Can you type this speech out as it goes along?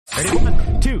Ready?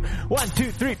 1, 2, 1,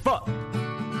 2, 3, 4.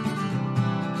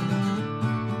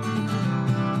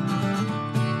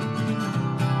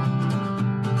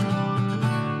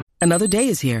 Another day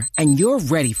is here, and you're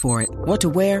ready for it. What to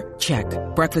wear? Check.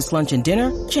 Breakfast, lunch, and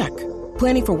dinner? Check.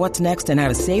 Planning for what's next and how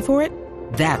to save for it?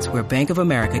 That's where Bank of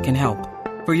America can help.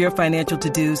 For your financial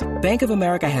to-dos, Bank of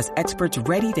America has experts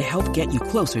ready to help get you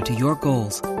closer to your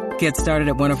goals. Get started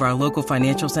at one of our local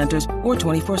financial centers or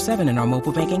 24/7 in our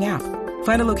mobile banking app.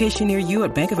 Find a location near you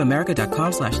at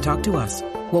bankofamerica.com/talktous.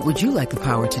 What would you like the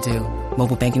power to do?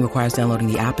 Mobile banking requires downloading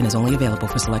the app and is only available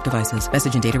for select devices.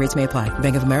 Message and data rates may apply.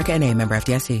 Bank of America N.A., member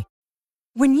FDIC.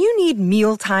 When you need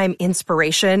mealtime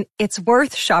inspiration, it's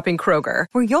worth shopping Kroger,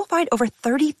 where you'll find over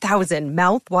 30,000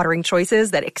 mouth-watering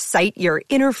choices that excite your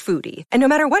inner foodie. And no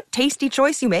matter what tasty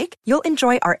choice you make, you'll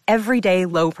enjoy our everyday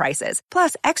low prices,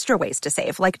 plus extra ways to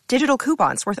save, like digital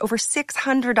coupons worth over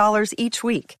 $600 each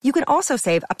week. You can also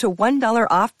save up to $1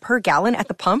 off per gallon at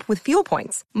the pump with fuel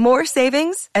points. More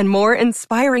savings and more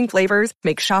inspiring flavors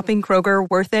make shopping Kroger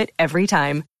worth it every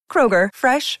time. Kroger,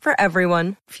 fresh for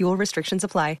everyone. Fuel restrictions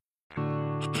apply.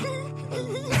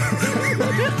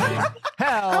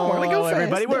 Hello,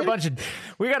 everybody. We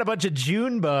got a bunch of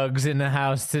June bugs in the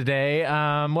house today.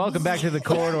 Welcome back to the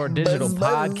Corridor Digital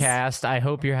Podcast. I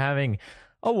hope you're having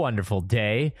a wonderful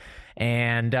day.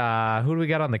 And who do we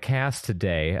got on the cast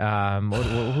today?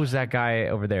 Who's that guy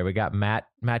over there? We got Matt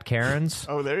Cairns.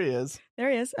 Oh, there he is. There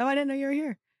he is. Oh, I didn't know you were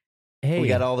here. Hey, we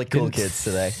got all the cool kids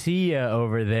today. See ya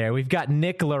over there. We've got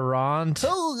Nick Laurent. That's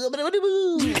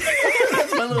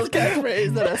my little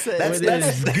catchphrase that I say.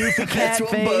 That's goofy cat that's what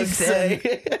face. bugs say.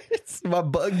 It's my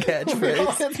bug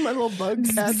catchphrase. That's my little bug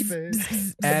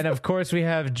catchphrase. And of course, we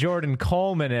have Jordan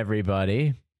Coleman,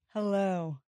 everybody.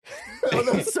 Hello. Oh,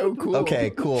 that's so cool. Okay,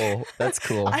 cool. That's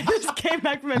cool. I just came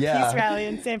back from a Yeah. peace rally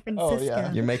in San Francisco. Oh,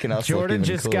 yeah. You're making us Jordan look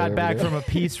even just cooler got over back there. from a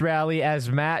peace rally, as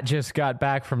Matt just got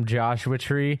back from Joshua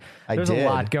Tree. There's a did.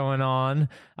 lot going on.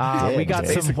 We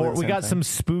got some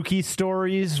spooky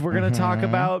stories we're gonna talk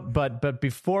about, but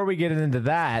before we get into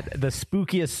that, the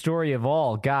spookiest story of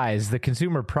all, guys, the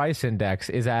consumer price index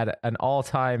is at an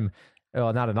all-time.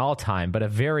 Well, not an all-time, but a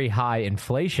very high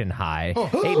inflation high,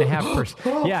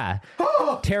 8.5%. Yeah,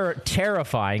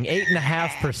 terrifying,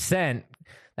 8.5%.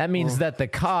 That means that the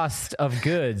cost of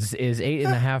goods is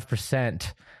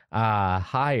 8.5%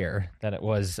 higher than it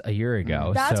was a year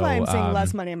ago. That's why I'm seeing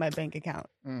less money in my bank account.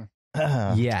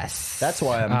 Yes, That's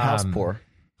why I'm house poor.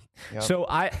 Yep.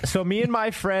 So me and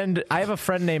my friend, I have a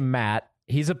friend named Matt.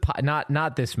 He's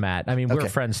not this Matt. I mean, we're Okay.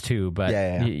 friends too, but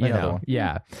Yeah. you Another know, one.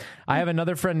 yeah. I have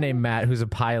another friend named Matt who's a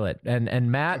pilot,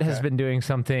 and Matt has been doing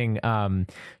something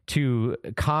to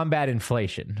combat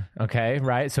inflation. Okay,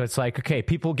 right? So it's like, okay,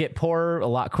 people get poorer a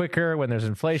lot quicker when there's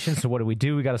inflation. So what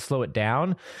do? We got to slow it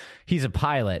down. He's a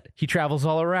pilot. He travels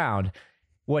all around.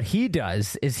 What he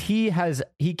does is he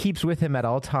keeps with him at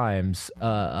all times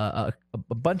a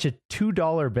bunch of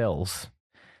 $2 bills,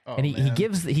 and he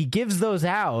gives those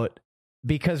out.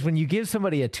 Because when you give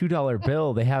somebody a $2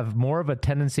 bill, they have more of a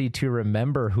tendency to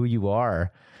remember who you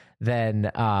are than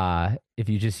if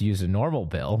you just use a normal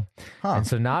bill. And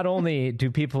so not only do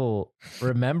people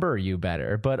remember you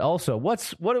better, but also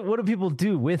what do people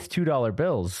do with $2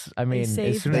 bills? I mean,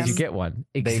 save as soon as you them. get one,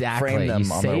 They exactly, frame them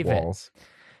you on their save it. walls.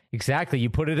 Exactly. You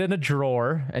put it in a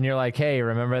drawer and you're like, hey,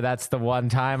 remember that's the one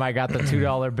time I got the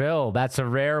 $2 bill. That's a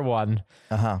rare one.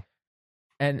 Uh-huh.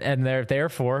 And they're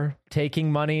therefore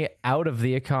taking money out of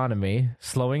the economy,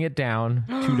 slowing it down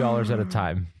 $2 at a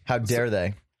time. How dare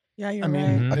they? Yeah, you're I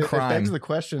mean, right. A it crime. begs the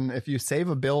question, if you save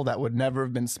a bill that would never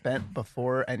have been spent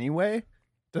before anyway,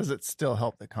 does it still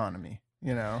help the economy?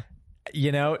 You know,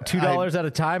 $2 at a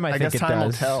time, I think guess it time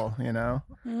does. will tell, you know.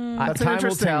 That's an Time will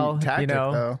interesting tell, tactic,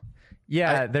 though.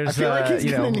 Yeah, I there's feel like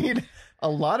he's going to need a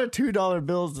lot of $2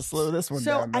 bills to slow this one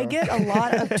So down. I though. get a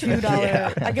lot of $2.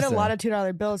 Yeah, I get a so- lot of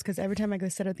 $2 bills because every time I go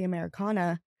sit at the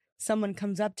Americana, someone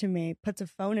comes up to me, puts a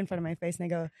phone in front of my face, and they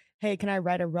go, "Hey, can I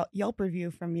write a Yelp review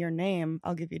from your name?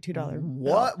 I'll give you a $2 bill."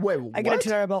 What? Wait, what? I get a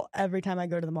 $2 bill every time I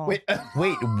go to the mall. Wait,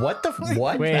 Wait, what the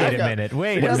what? Wait Back a up. minute.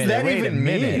 Wait What a does minute. that Wait a even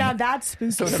minute. mean? Now that's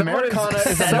spooky. So Someone Americana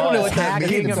is someone not is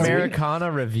hacking means. Americana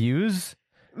reviews.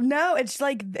 No, it's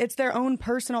like it's their own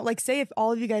personal. Like, say if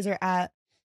all of you guys are at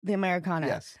the Americana,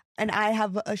 Yes. and I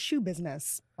have a shoe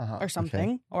business Uh-huh. or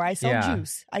something, or I sell Yeah.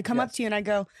 juice. I come up Yes. to you and I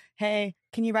go, "Hey,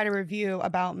 can you write a review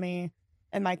about me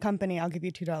and my company? I'll give you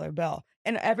a $2 bill."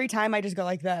 And every time I just go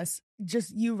like this,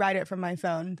 just you write it from my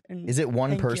phone. And Is it one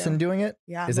thank person you. doing it?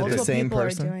 Yeah, Is it the multiple same people are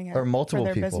person doing it or multiple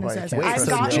for their people? businesses. Wait, I've so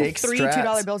gotten Jake's 3 strats-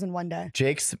 $2 bills in one day.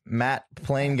 Jake's Matt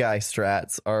Plain Guy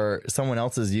strats are someone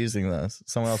else is using this.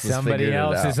 Someone else has Somebody figured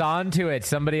else it out. is onto it.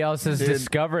 Somebody else has Dude.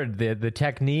 discovered the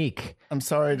technique. I'm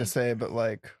sorry to say, but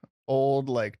like old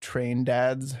like train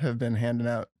dads have been handing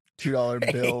out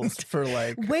 $2 bills for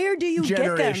like Where do you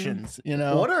generations. You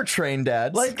know, What are train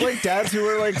dads? like dads who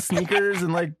wear like sneakers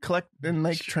and like collect and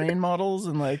like train models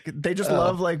and like they just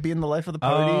love like being the life of the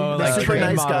party. Oh, They're like super train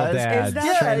nice model guys. get them? dads. Is that,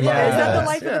 Yeah, is yeah, that the yeah.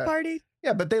 life of Yeah. the party?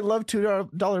 Yeah, but they love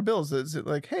 $2 bills. It's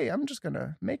like, hey, I'm just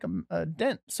gonna make a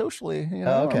dent socially. You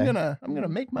know, okay. I'm gonna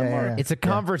make my Yeah, mark. yeah. It's a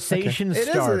conversation It is,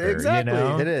 starter. exactly. You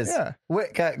know? It is. Yeah. Wait,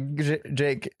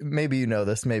 Jake, maybe you know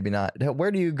this, maybe not.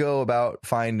 Where do you go about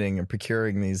finding and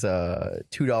procuring these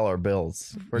 $2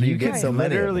 bills? Where do you, get can so many?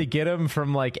 of literally them? get them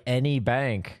from like any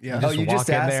bank. Yeah. You Oh, just you walk just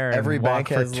in ask there every and bank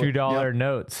walk for has- $2 Yep.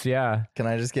 notes. Yeah. Can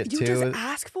I just get You two? just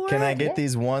ask for Can it? I get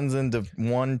these ones into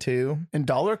 1, 2? And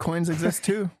dollar coins exist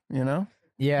too. You know,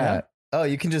 Yeah. Oh,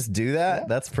 you can just do that?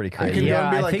 That's pretty you crazy. can go Yeah,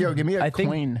 and be I like, think- yo, give me a I think-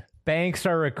 coin. Banks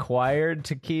are required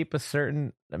to keep a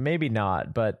certain, maybe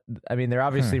not, but I mean, they're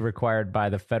obviously required by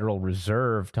the Federal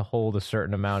Reserve to hold a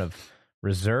certain amount of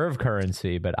reserve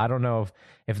currency, but I don't know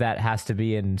if that has to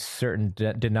be in certain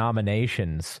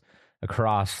denominations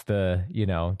across the,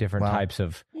 different Wow. types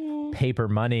of paper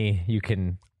money you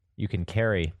can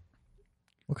carry.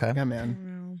 Okay. Yeah, I man. don't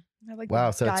know. I'd like Wow,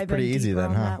 to so it's dive pretty in easy deeper then,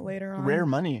 on huh? that later on. Rare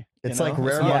money. It's you like know?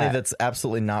 rare It's not- money that's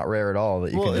absolutely not rare at all.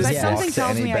 That you Well, can it's just Like walk something to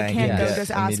tells any me I bank can't and go get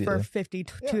just ask for immediately.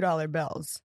 $2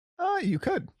 bills. You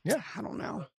could. Yeah. I don't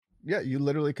know. Yeah, you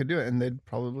literally could do it, and they'd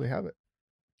probably have it.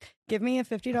 Give me a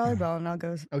 $50 bill and I'll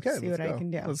go Okay, see let's what go. I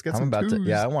can do. Let's get I'm some about twos. to.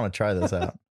 Yeah, I want to try this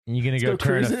out. You're going to Let's go go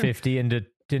turn a cruising. 50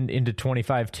 into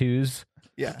 25 twos.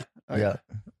 Yeah. Oh, yeah,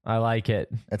 I like it.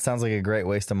 it sounds like a great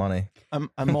waste of money. I'm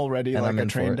already And like I'm a in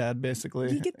for train it. dad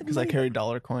basically You get the because I money. carry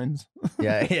dollar coins.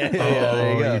 Yeah, yeah, there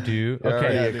Oh, you go. you do? You're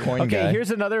Okay. already a coin Okay, guy.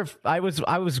 here's another. I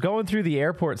was going through the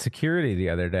airport security the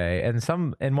other day,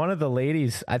 and one of the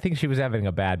ladies, I think she was having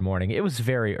a bad morning. It was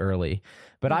very early,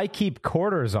 but I keep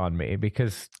quarters on me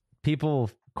because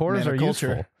quarters Man are of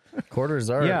culture. useful. Quarters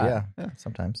are, Yeah. yeah,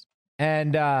 sometimes.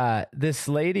 And this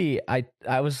lady, I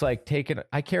was like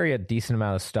I carry a decent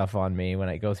amount of stuff on me when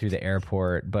I go through the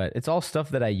airport, but it's all stuff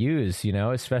that I use,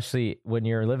 especially when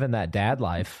you're living that dad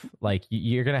life. Like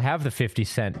you're going to have the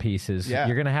 50-cent pieces. Yeah.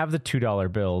 You're going to have the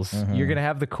 $2 bills. You're going to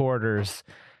have the quarters.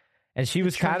 And she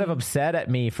was kind of upset at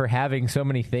me for having so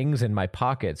many things in my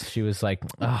pockets. She was like,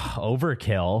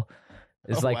 overkill.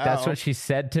 It's Oh, like, that's wow. what she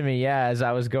said to me. Yeah. As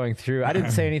I was going through, I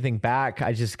didn't say anything back.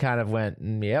 I just kind of went,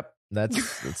 yep.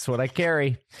 That's what I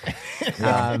carry.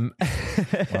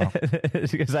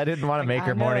 Because I didn't want to make I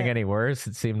her know morning it. any worse.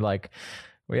 It seemed like,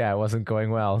 it wasn't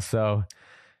going well. So,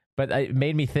 but it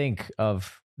made me think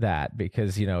of that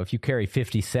because, if you carry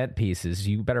 50-cent pieces,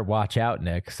 you better watch out,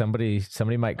 Nick. Somebody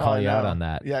might call Oh, I you out know. on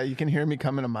that. Yeah, you can hear me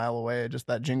coming a mile away. Just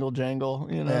that jingle jangle.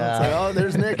 Yeah. It's like, oh,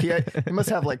 there's Nick. He must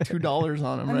have like $2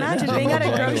 on him. Imagine right now. being at a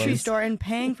Jangling. grocery store and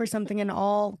paying for something in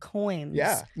all coins.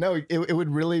 Yeah, no, it would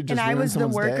really just. And I ruin was the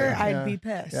someone's worker, day. I'd Yeah. be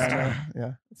pissed. Yeah,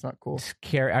 yeah, it's not cool.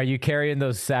 Are you carrying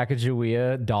those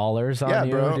Sacagawea dollars on Yeah,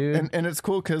 you, bro, dude? and it's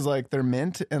cool because like they're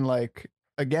mint and like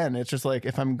again, it's just like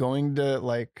if I'm going to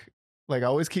like I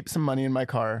always keep some money in my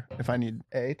car if I need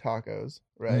tacos,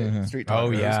 right? Mhm. Street tacos.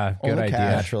 Oh, yeah, good only idea.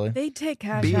 cash. Naturally. They take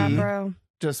cash B, out, bro.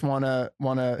 Just wanna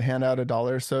hand out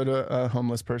 $1 or so to a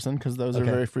homeless person because those are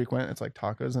Okay. very frequent. It's like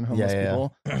tacos and homeless Yeah.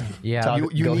 people. Yeah.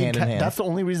 Talk- You go need hand in hand. That's the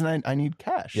only reason I need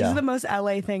cash. This Yeah. is the most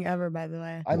LA thing ever, by the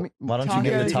way. I mean, Why don't you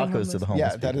give the Tacos and tacos to the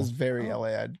homeless yeah, that people? is very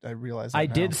LA. I realize. That I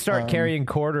now. did start carrying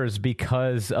quarters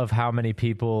because of how many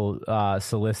people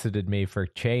solicited me for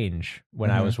change when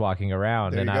I was walking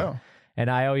around. There you go. And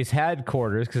I always had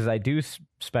quarters because I do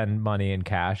spend money in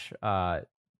cash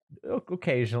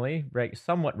occasionally,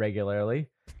 somewhat regularly.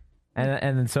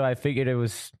 And so I figured it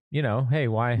was, hey,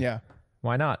 why Yeah.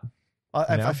 why not?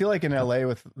 I, You know? I feel like in LA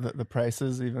with the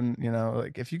prices, even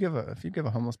like if you give a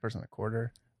homeless person a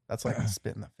quarter, that's like a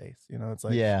spit in the face. It's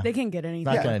like Yeah. They can get anything.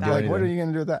 Not like gonna that. do like what are anything. you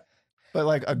gonna do with that? But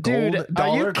like a Dude, gold are you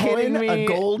dollar kidding coin, me, a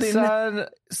golden son?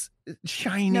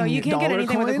 shining. No, you can't get dollar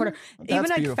anything with a coin? quarter. That's Even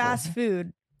like beautiful. fast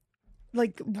food.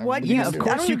 Like what? mean, you, yeah, Of I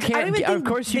course you can't. Of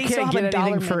course you can't get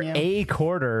anything for a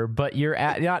quarter, but you're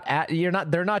you're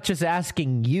not. They're not just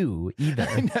asking you either.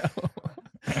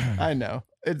 I know.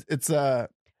 It's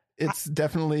it's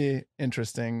definitely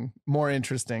interesting, more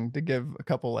interesting to give a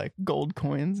couple like gold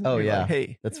coins. Oh, You're yeah. like,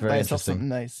 hey, That's buy very yourself interesting. something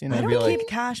nice. You I know, don't be like- keep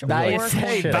cash or Buy, coins.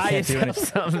 shit, I buy can't do yourself anything.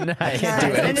 something nice. I can't Yeah. do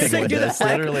And anything it's like, with do the this.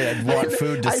 flex. Literally, I'd want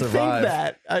food to I survive. think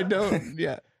that I don't.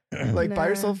 Yeah, like buy Nah.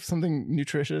 yourself something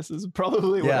nutritious is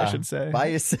probably what I should say. Buy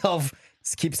yourself.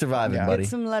 Just keep surviving, Yeah. buddy. Get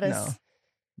some lettuce.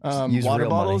 No. Use Water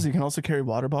real bottles. money. You can also carry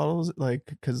water bottles, like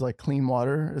because like clean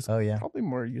water is Oh yeah. probably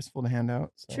more useful to hand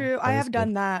out. So. True. that I is have done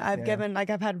good. that. I've Yeah. given like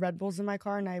I've had Red Bulls in my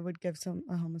car, and I would give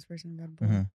a homeless person Red Bull.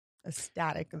 Mhm.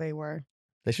 Ecstatic they were.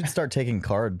 They should start taking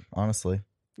card. Honestly,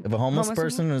 if a homeless Homeless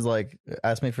person is like,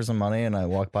 ask me for some money, and I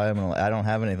walk by them and I don't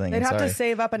have anything. They'd I'm have sorry. to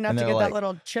save up enough And to they're get like- that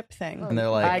little chip thing. And they're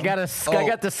like, I got Oh,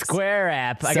 the Square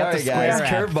app. I got the sorry Square guys,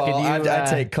 app. curveball. Can you, I'd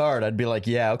take card. I'd be like,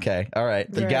 yeah, okay, all right.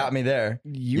 You Right. got me there.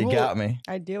 You will- got me.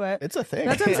 I do it. It's a thing.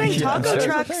 That's what I'm saying. Yeah, Taco sure. It's a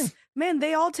trucks, thing. man,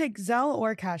 they all take Zelle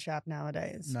or Cash App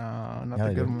nowadays. No, not Yeah, the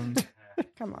they good do. ones.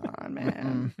 Come on,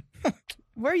 man.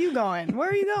 Where are you going? Where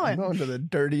are you I'm going? going to the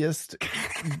dirtiest,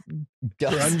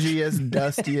 Dust. grungiest,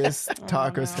 dustiest Oh,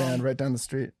 taco no. stand right down the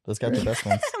street. Those got the best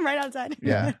ones. I'm right outside.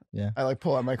 Yeah. Yeah. I like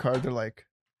pull out my card. They're like,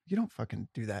 you don't fucking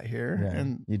do that here. Yeah,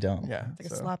 And you don't. yeah, It's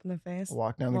like a so slap in the face.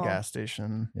 walk down the Well, gas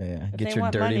station. Yeah. If Get they your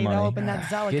want dirty money, they'll money. open that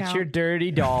Zelle Get account. your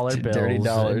dirty dollar bills. Dirty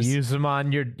dollars. And use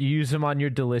them on your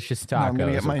delicious tacos. No, I'm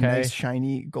gonna get my okay? nice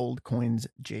shiny gold coins,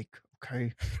 Jake.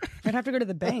 Okay. I'd have to go to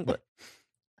the bank.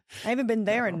 I haven't been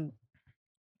there in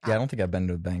Yeah, I don't think I've been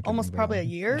to a bank. in almost probably a while.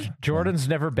 year. Jordan's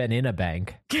never been in a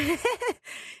bank.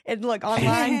 And look,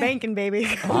 online banking, baby.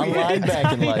 Online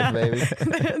banking life,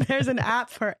 baby. There's an app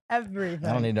for everything.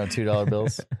 I don't need no $2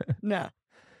 bills. No.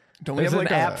 Don't we There's have an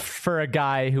like app for a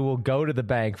guy who will go to the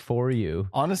bank for you.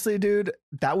 Honestly, dude,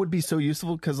 that would be so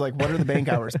useful because, like, what are the bank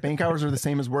hours? Bank hours are the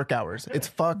same as work hours. It's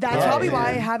fucked. That's up, probably why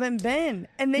I man. haven't been.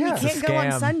 And then Yeah. you It's a can't go on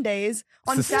scam. Sundays.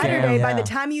 On It's a scam, Saturday, by the yeah.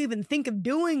 time you even think of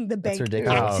doing the bank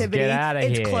ridiculous. Oh, activity, get out of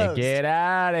it's here. closed. Get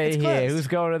out of It's here. closed. Who's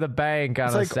going to the bank on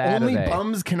It's a like Saturday? only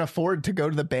bums can afford to go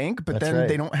to the bank, but That's then right.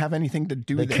 they don't have anything to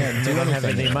do They there. can't They do don't have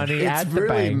anything. any money It's at the really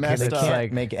bank. messed They and it's up. can't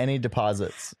like, make any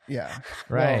deposits Yeah.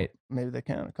 Right. Well, maybe they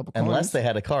can. A couple unless coins. they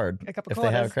had a card. A couple if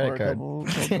they have a quarters. credit Or a card. couple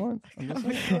gold coins. I'm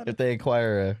just saying. If they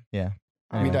acquire a, yeah.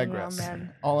 I We don't know, digress.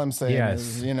 man. All I'm saying Yes.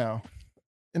 is,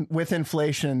 with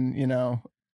inflation,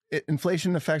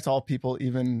 inflation affects all people,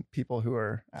 even people who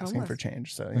are asking Homeless. for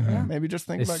change. So Mhm. maybe just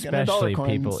think about getting a Especially dollar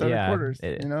coin people- instead yeah, of quarters.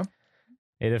 it- You know,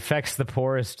 it affects the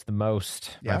poorest the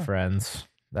most, my Yeah. friends.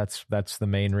 That's the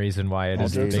main reason why it All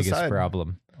is the jokes biggest aside.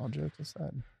 problem. all jokes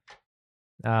aside,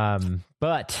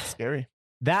 But scary.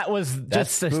 that was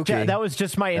That's just spooky. that was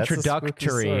just my That's a spooky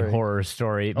introductory story. horror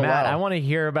story. Oh, Matt, wow. I want to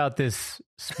hear about this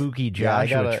spooky Yeah, I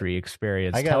Joshua gotta- tree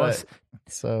experience. I Tell gotta- us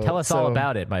So all so-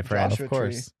 about it, my friend. Joshua Of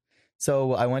course.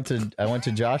 So I went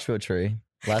to Joshua Tree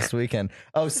last weekend.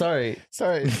 Oh, sorry,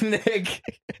 Sorry, Nick.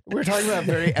 we're talking about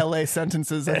very LA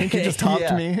sentences. I think you just topped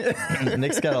Yeah. me.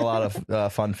 Nick's got a lot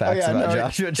of fun facts about no,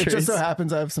 Joshua it trees. just so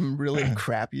happens I have some really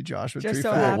crappy Joshua Just tree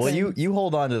so facts. happens. Well, you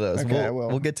hold on to those. Okay, I we'll, will.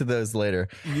 we'll get to those later.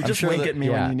 You I'm just sure wink that- at me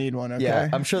yeah. when you need one. Okay. Yeah,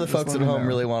 I'm sure the Just folks at wanna home know.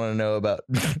 really want to know about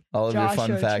all of your fun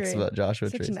Joshua facts Tree. about Joshua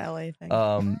Such trees. an LA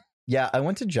thing. Yeah, I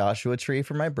went to Joshua Tree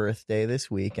for my birthday this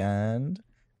weekend,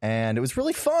 and it was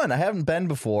really fun. I haven't been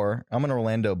before. I'm an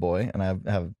Orlando boy, and I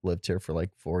have lived here for like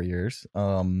 4 years.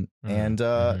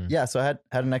 Yeah, so I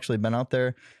hadn't actually been out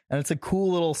there, and it's a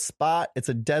cool little spot. It's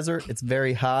a desert. It's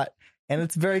very hot, and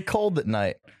it's very cold at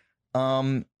night.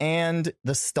 And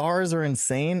the stars are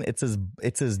insane. It's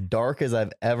as dark as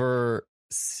I've ever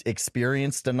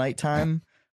experienced a nighttime.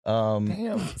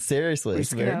 Damn. Seriously, Were you it's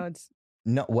scared? No, it's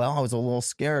no, well, I was a little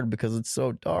scared because it's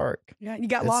so dark. yeah. You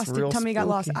got It's lost. real Tell me you got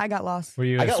lost. spooky. I got lost. Were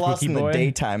you a I got lost spooky in boy? the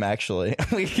daytime, actually.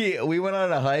 We went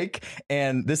on a hike,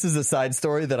 and this is a side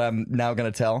story that I'm now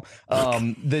going to tell.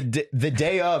 The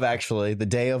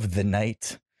day of the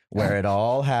night where it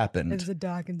all happened. It's the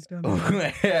dark and stuff.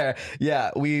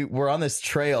 Yeah, we were on this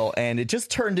trail, and it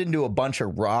just turned into a bunch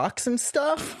of rocks and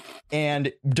stuff,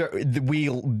 and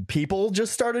people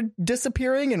just started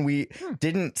disappearing, and we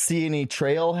didn't see any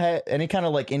any kind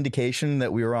of like indication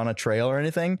that we were on a trail or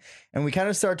anything, and we kind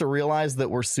of start to realize that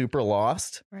we're super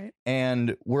lost, Right.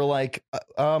 and we're like,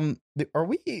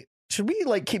 should we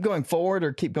like keep going forward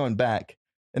or keep going back?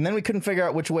 And then we couldn't figure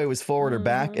out which way was forward or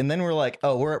back, and then we're like,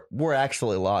 oh, we're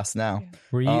actually lost now.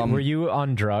 Yeah. Were you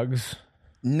on drugs?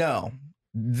 No,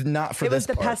 not for It was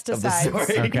this the part of the pesticides.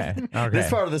 story. Okay. Okay. This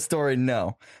part of the story,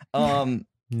 no.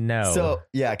 No. So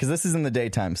yeah, because this is in the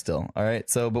daytime still. All right.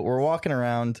 So, but we're walking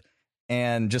around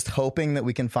and just hoping that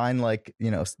we can find like,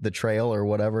 the trail or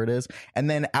whatever it is. And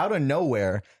then out of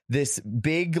nowhere, this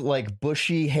big, like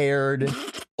bushy haired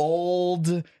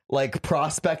old like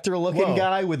prospector looking Whoa.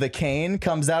 guy with a cane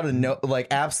comes out of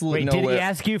absolute Wait, did nowhere. he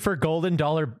ask you for golden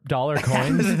dollar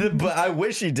coins? But I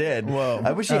wish he did. Whoa.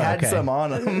 I wish he had okay. some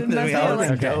on him. Must be That like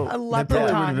was dope. a They probably would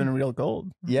leprechaun. have been real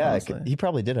gold. Yeah, honestly. he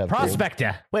probably did have gold.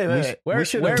 Prospector. Wait, We wait, sh- wait. Where,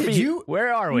 should've- where, did be- you-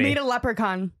 where are we? Meet a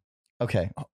leprechaun. Okay.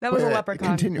 That was Wait, a wait, leprechaun.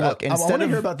 Continue. Look, I instead want to of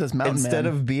hear about this mountain instead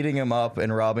man. of beating him up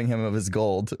and robbing him of his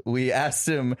gold, we asked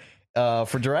him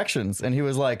for directions, and he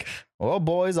was like, "Oh,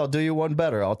 boys, I'll do you one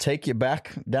better. I'll take you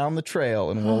back down the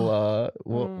trail, and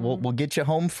we'll get you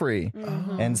home free."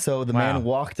 And so the Wow. man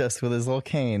walked us with his little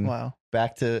cane Wow.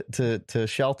 back to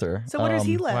shelter. So where does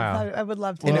he live? wow. I would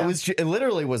love to And know. it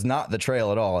literally was not the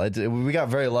trail at all. We got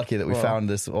very lucky that we Whoa. found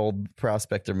this old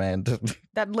prospector man.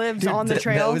 that lives Dude, on the That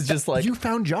trail. was just like you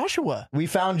found Joshua. we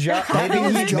found That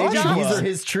maybe is Joshua. these are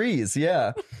his trees.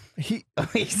 Yeah. He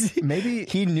maybe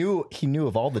He knew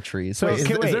of all the trees. So Wait, is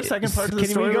can, there a second part to the can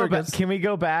story We where go it gets- can we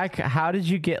go back? How did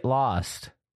you get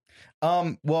lost?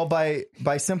 Well, by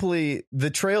simply the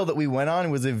trail that we went on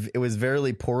it was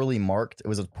very poorly marked. It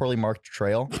was a poorly marked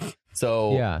trail.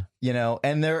 So Yeah.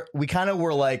 and we kind of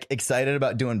were like excited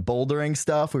about doing bouldering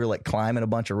stuff. We were like climbing a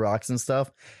bunch of rocks and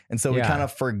stuff, and so we Yeah. kind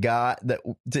of forgot that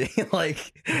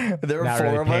like there were Not four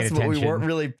really of paying us, but we attention. weren't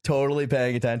really totally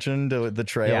paying attention to the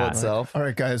trail Yeah. itself. All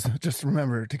right, guys, just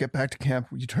remember to get back to camp,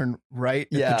 you turn right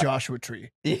at Yeah. the Joshua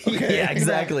tree. Yeah,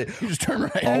 exactly. You just turn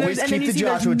right. And Always then keep you the see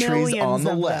there's Joshua trees millions on the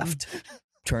of them. left.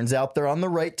 Turns out they're on the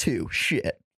right too.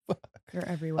 Shit. They're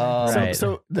everywhere. Right.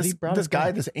 So But he this brought this us guy,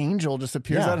 back. this angel, just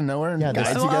appears Yeah. out of nowhere and Yeah, this-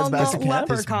 guides you guys back to Well, camp.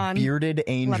 leprechaun. Bearded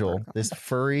angel, Leprechaun. this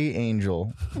furry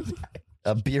angel,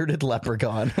 a bearded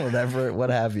leprechaun, whatever, what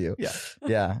have you. Yeah.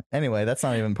 Yeah. Anyway, that's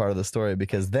not even part of the story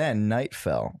because then night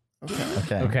fell.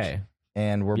 Okay. Okay.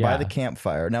 And we're by Yeah. the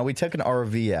campfire. Now we took an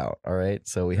RV out. All right.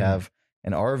 So we have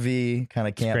an RV kind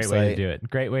of It's a campsite. great way to do it.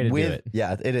 Great way to do it.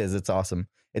 Yeah, it is. It's awesome.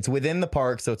 It's within the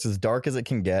park, so it's as dark as it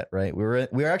can get. Right. We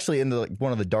were actually in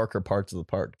one of the darker parts of the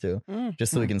park too,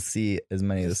 just so we can see as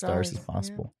many of the stars as Stars,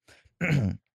 possible.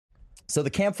 So the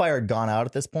campfire had gone out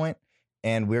at this point,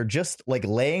 and we're just like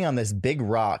laying on this big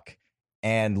rock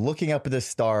and looking up at the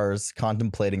stars,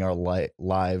 contemplating our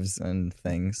lives and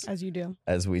things As you do.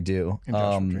 as we do. In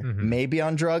Joshua Tree. Mhm. Maybe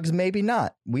on drugs, maybe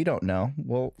not. We don't know.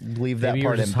 We'll leave that Maybe you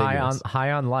were part just high ambiguous.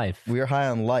 on life. We are high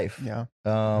on life. Yeah.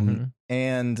 Mhm.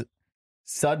 And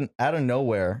sudden out of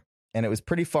nowhere, and it was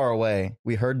pretty far away,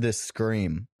 we heard this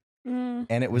scream,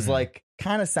 and it was Mhm. like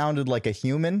kind of sounded like a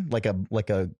human, like a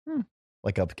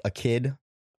kid,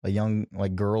 a young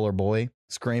like girl or boy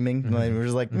screaming. Mhm. And we were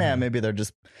just like, man, Mhm. maybe they're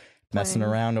just messing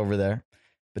Playing. around over there.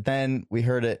 But then we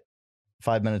heard it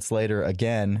 5 minutes later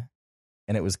again,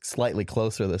 and it was slightly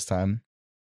closer this time.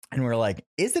 And we were like,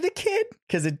 is it a kid?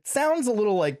 Because it sounds a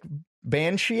little like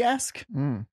banshee-esque.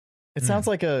 Mm. It sounds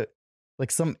like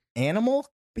some animal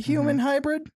human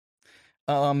hybrid.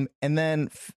 And then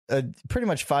pretty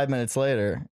much 5 minutes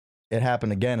later, it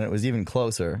happened again, and it was even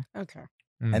closer. Okay.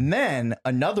 Mm. And then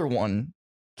another one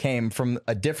came from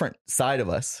a different side of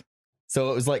us.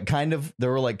 So it was like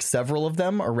there were like several of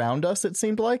them around us, it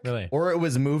seemed like. Really? Or it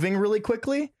was moving really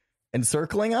quickly and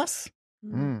circling us.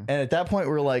 Mm. And at that point,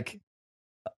 we were like,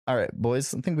 all right,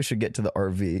 boys, I think we should get to the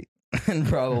RV and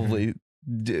probably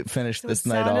finish So this it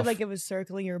night sounded off. like it was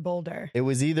circling your boulder. It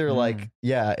was either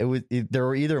there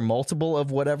were either multiple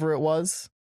of whatever it was,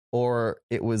 or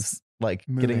it was like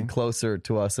getting Moving. closer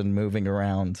to us and moving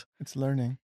around. It's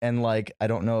learning. And like, I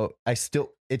don't know, it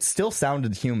still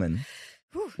sounded human,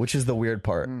 Whew. which is the weird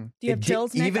part. Mm. Do you have It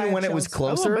chills, Nick? I even have when it was chills.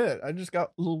 A little closer. bit. I just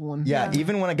got a little one. Yeah, Yeah.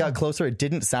 even when it got closer, it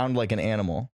didn't sound like an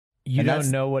animal. You And don't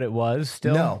that's- know what it was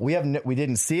still? No, we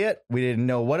didn't see it. We didn't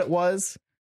know what it was.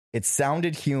 It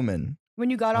sounded human. When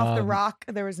you got off the Um, rock,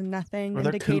 there was nothing Are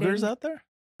there indicating. cougars out there?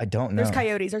 I don't know. There's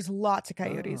coyotes. There's lots of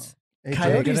coyotes. Hey, I'm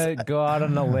Coyotes- gonna go out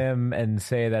on a limb and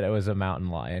say that it was a mountain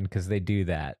lion because they do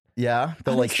that. Yeah,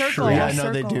 they'll Oh, they like circle. shriek. Yeah, I Yeah,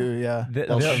 know they circle. do. Yeah.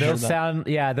 They'll show that. sound,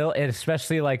 yeah. They'll, and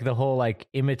especially like the whole like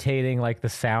imitating like the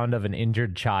sound of an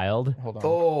injured child. Hold on.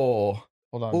 Oh,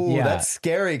 Hold on. ooh, Yeah. that's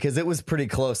scary because it was pretty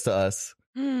close to us.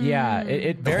 Yeah,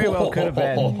 it very well could have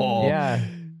been. Oh. Yeah,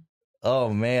 Oh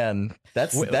man,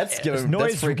 that's noise.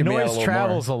 freaking me out a Noise little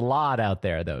travels more. a lot out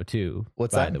there though too.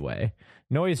 What's by that? the way?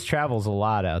 Noise travels a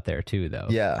lot out there too though.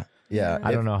 Yeah, yeah.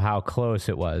 I don't know how close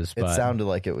it was, It but sounded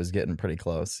like it was getting pretty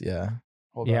close. Yeah.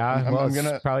 Hold on. yeah. I'm Well, it's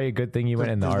gonna. probably a good thing you went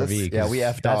in the Does RV. this- 'cause Yeah, we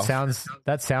effed off.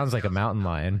 That sounds like a mountain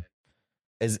lion.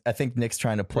 I think Nick's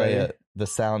trying to play Right. the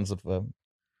sounds of a.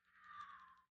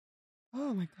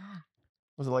 Oh my god.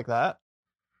 Was it like that?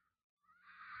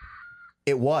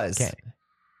 It was. Okay.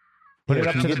 Put Here, it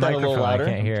up can to you the get that a little microphone. I louder?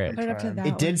 can't hear it. Put it up to that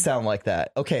It did sound like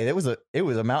that. Okay, it was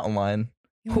a mountain lion.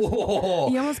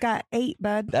 You almost got 8,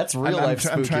 bud. That's real I'm life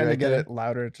spooky. trying to right get there. it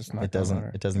louder. It's just not. It doesn't.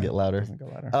 Louder. It doesn't get louder. It doesn't go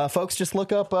louder. Folks, just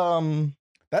look up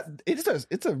That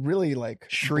it's a really like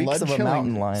Shrieks of a blood-chilling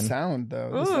mountain lion. sound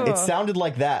though. Ooh. It sounded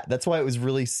like that. That's why it was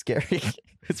really scary.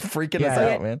 It's freaking us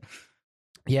Yeah. out, man.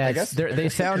 Yeah, I guess- they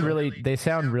sound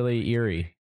really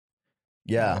eerie.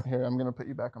 Yeah. Here, I'm gonna put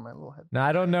you back on my little head. Now,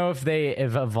 I don't know if they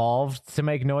have evolved to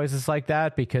make noises like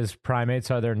that because primates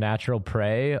are their natural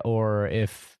prey, or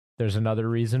if there's another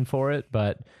reason for it.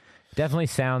 But definitely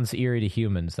sounds eerie to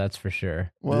humans. That's for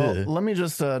sure. Well, Ugh. let me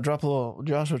just drop a little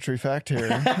Joshua Tree fact here.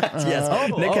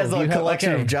 Yes. Nick has you a have-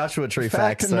 collection okay. of Joshua Tree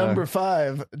Fact facts. number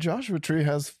 5: Joshua Tree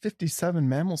has 57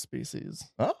 mammal species.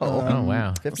 Oh, Oh,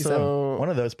 wow. 57. So- One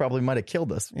of those probably might have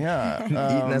killed us. Yeah, Eaten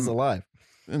us alive.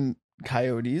 and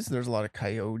coyotes. There's a lot of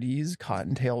coyotes,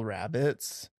 cottontail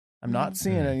rabbits. I'm not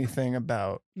seeing anything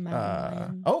about.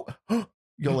 Mountain lion.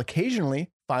 You'll occasionally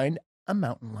find a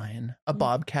mountain lion, a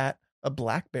bobcat, a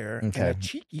black bear, and a Okay.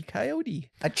 cheeky coyote.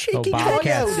 A Oh, cheeky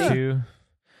bobcats coyote. too.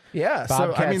 Yeah, so I mean,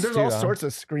 Bobcats there's too, all huh? sorts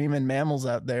of screaming mammals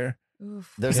out there.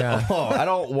 Oof. There's Yeah. I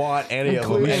don't want any of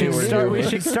them Including- anywhere near We me.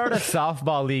 should start a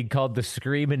softball league called the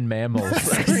Screaming Mammals.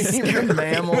 Screaming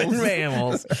mammals. Screaming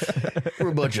mammals. We're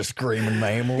a bunch of screaming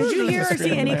mammals. Did you hear or see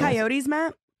Screaming any mammals. coyotes,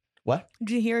 Matt? What? Did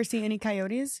you hear or see any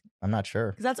coyotes? I'm not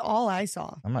sure. Because that's all I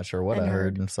saw. I'm not sure what And I heard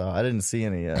heard. and saw. I didn't see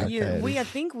any. I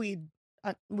think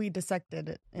we dissected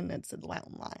it, and it's a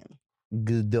mountain lion.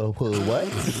 What?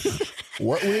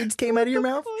 What words came out of your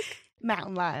mouth?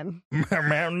 Mountain lion.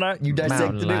 Mountain lion. You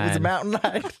dissected Mountain it was a lion. mountain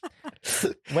lion.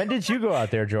 When did you go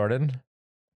out there, Jordan?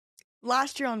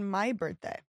 Last year on my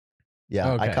birthday. Yeah,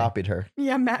 I Okay. copied her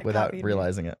Yeah, Matt without copied me.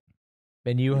 realizing it.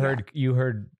 And you heard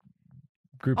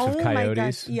groups of my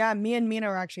coyotes. God. Yeah, me and Mina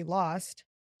were actually lost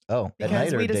Oh, at because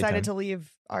night or we decided daytime? to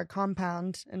leave our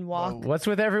compound and walk. What's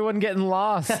with everyone getting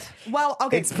lost? Well,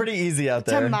 okay. It's pretty easy out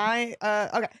there. to my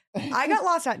okay. I got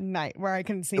lost at night where I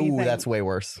couldn't see Ooh, anything. that's way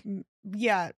worse.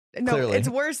 Yeah. No, Clearly. it's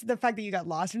worse the fact that you got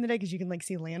lost in the day because you can like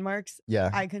see landmarks. Yeah.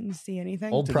 I couldn't see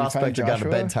anything. Old Did you find prospector got to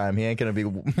Joshua? bedtime. He ain't gonna be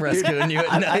rescuing you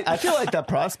at night. I feel like that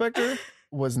prospector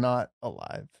was not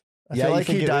alive. I Yeah, feel you like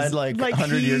think he it died was- like Like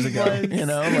 100 he years ago. was- You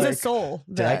know, he's a like, soul.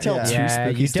 Did I that- tell Yeah. two Yeah,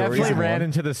 spooky you stories definitely in ran one?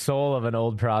 into the soul of an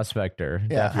old prospector.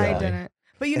 Yeah. I Definitely. didn't.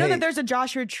 But you know Hey. that there's a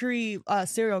Joshua Tree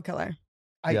serial killer.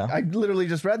 Yeah. I literally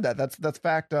just read that. That's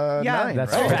fact 9.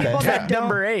 That's right? fact, people that fact don't-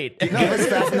 number 8. No, it's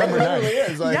fact number 9.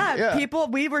 Is. Like, yeah, people.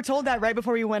 We were told that right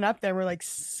before we went up there. We're like,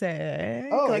 sick.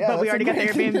 Oh, like, yeah, but we that's already a got the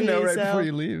great thing to Airbnb. know right so. before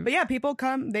you leave. But yeah, people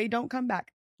come. They don't come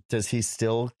back. Does he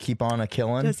still keep on a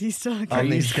killing? Does he still? Are On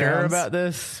you these sure grounds? about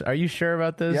this? Are you sure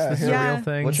about this? Yeah, This is yeah. a real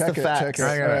thing? What's Check the it, facts? check it.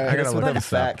 I gotta- All right, I Hit gotta us look with this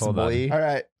the up. facts, Hold on. boy. All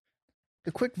right.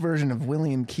 A quick version of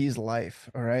William Key's life.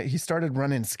 All right. He started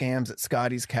running scams at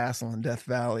Scotty's Castle in Death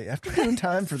Valley. After no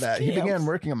time for that, he began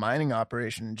working a mining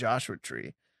operation in Joshua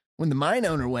Tree. When the mine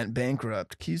owner went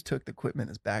bankrupt, Keyes took the equipment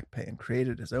as back pay and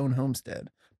created his own homestead.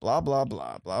 Blah, blah,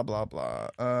 blah, blah, blah, blah.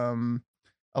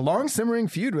 A long simmering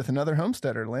feud with another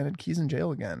homesteader landed Keyes in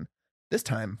jail again, this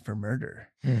time for murder.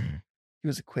 He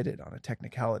was acquitted on a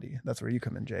technicality. That's where you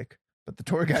come in, Jake. But the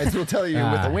tour guides will tell you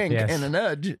with a wink yes. and a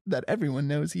nudge that everyone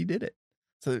knows he did it.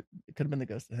 So it could have been the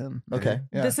ghost of him. maybe. Okay.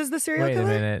 Yeah. This is the serial Wait a killer.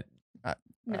 minute.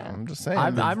 No. I'm just saying.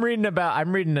 I'm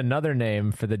reading another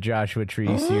name for the Joshua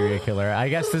Tree serial killer. I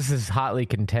guess this is hotly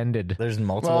contended. There's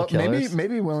multiple well, killers.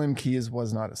 maybe William Keyes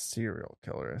was not a serial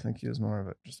killer. I think he was more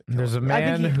of just a killer. There's a I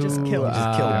man think he who just killed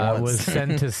once. was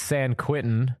sent to San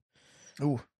Quentin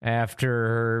Ooh.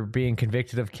 after being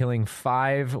convicted of killing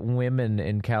 5 women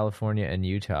in California and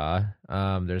Utah.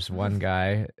 There's one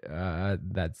guy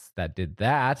that did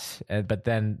that, but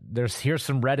then here's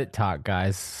some Reddit talk,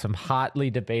 guys. Some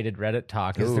hotly debated Reddit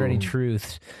talk. Is there any Ooh.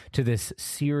 truth to this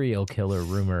serial killer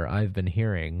rumor I've been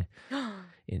hearing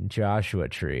in Joshua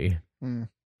Tree? Hmm.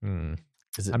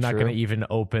 Is it I'm not true? going to even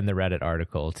open the Reddit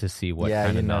article to see what Yeah,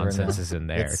 kind you of never nonsense know. is in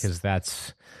there, It's- because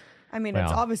that's. I mean, it's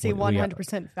Well, obviously we got-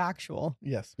 100% factual.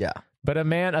 Yes. Yeah. But a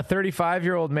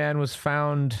 35-year-old man was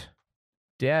found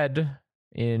dead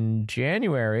in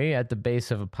January at the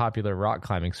base of a popular rock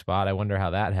climbing spot. I wonder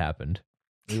how that happened.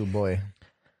 Oh boy.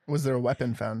 Was there a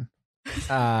weapon found?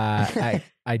 I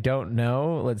don't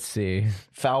know. Let's see.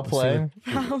 Foul play.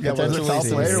 Yeah, was it Potentially foul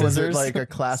play or was it scissors. like a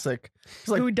classic? It's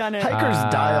like Who done it? hikers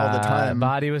die all the time.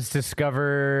 Body was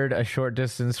discovered a short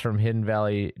distance from Hidden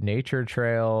Valley Nature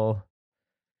Trail.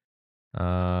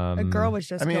 A girl was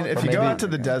just. I mean, killed if from you go a out to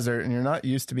the hamburger. desert and you're not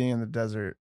used to being in the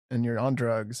desert and you're on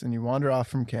drugs and you wander off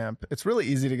from camp, it's really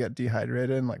easy to get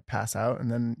dehydrated and like pass out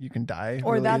and then you can die.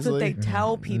 or really that's easily. what they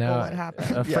tell people No, what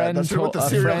happened. A friend that's what told the a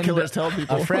serial friend- killers tell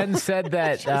people. A friend said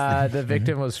that the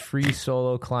victim was free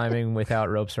solo climbing without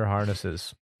ropes or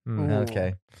harnesses.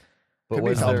 Okay. But Could be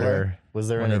was Tumblr. there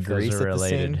Wonder any if those grease are at the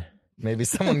scene? related. Maybe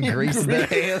someone greased their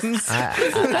hands.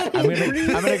 I'm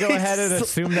gonna go ahead and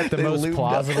assume that the They most lubed up.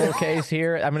 plausible case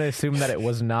here. I'm gonna assume that it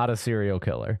was not a serial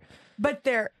killer. But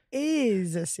there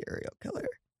is a serial killer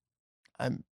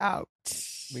I'm. out.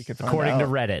 We could find According to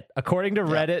out. Reddit. According to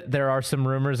Reddit, there are some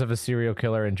rumors of a serial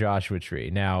killer in Joshua Tree.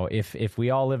 Now, if we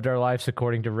all lived our lives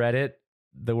according to Reddit,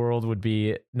 the world would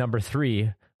be number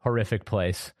 3 horrific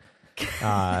place.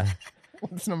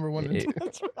 What's number 1 and 2?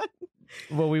 That's right.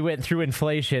 Well, we went through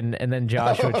inflation and then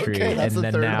Joshua Oh, okay, Tree, that's and the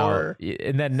then third now, horror.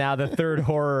 and then now the third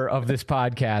horror of this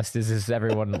podcast is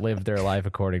everyone lived their life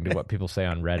according to what people say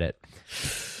on Reddit.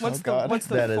 What's God. the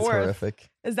That is fourth? horrific.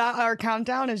 Is that our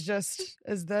countdown? Is this?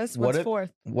 What What's if-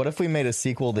 fourth? What if we made a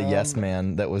sequel to Yes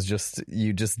Man that was just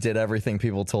you just did everything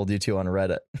people told you to on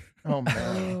Reddit, Oh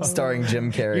man. starring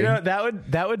Jim Carrey? You know,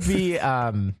 that would be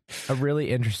a really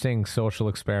interesting social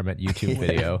experiment YouTube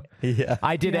video. yeah,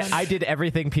 I did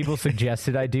everything people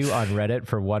suggested I do on Reddit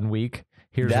for 1 week.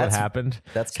 Here's That's- what happened.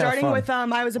 that's kind of Starting fun. with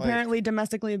I was Like- apparently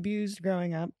domestically abused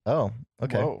growing up. Oh,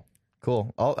 okay, Whoa.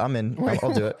 cool. I'm in.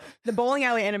 I'll do it. The bowling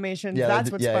alley animations. Yeah, that's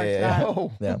what sparked that.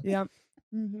 Oh. Yeah, Yep.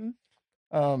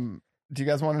 Mm-hmm. Do you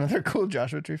guys want another cool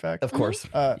Joshua Tree fact? of course.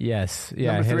 Yes,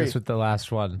 yeah. Number Hit 3. us with the last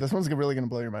one. This one's really going to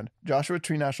blow your mind. Joshua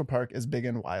Tree National Park is big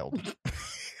and wild.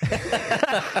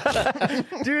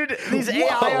 Dude, these Whoa.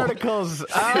 AI articles.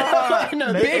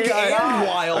 Big and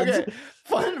wild. Okay.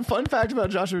 Fun fact about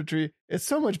Joshua Tree: it's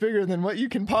so much bigger than what you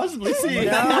can possibly see.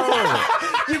 No,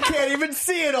 you can't even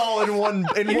see it all in one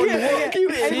look. You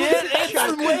idiot!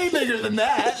 It's way bigger than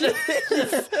that.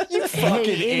 You fucking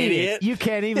idiot! You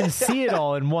can't even see it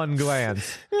all in one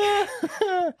glance.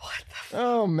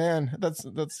 Oh man, that's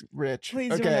rich. Please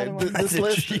do okay, another one. this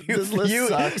list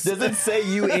sucks. Does it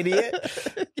say you idiot?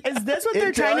 Is this what It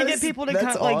they're trying to get does? people to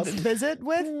That's come, like awesome. visit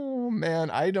with? Oh man,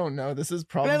 I don't know. This is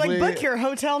probably They're like, book your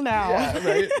hotel now. Yeah,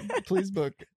 right. Please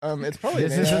book. It's probably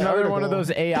This an is AI another one of article.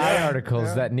 those AI articles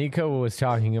Yeah. that Nico was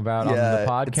talking about Yeah, on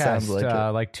the it sounds podcast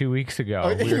like like 2 weeks ago.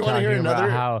 Oh, We you were wanna hear talking about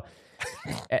another- how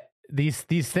these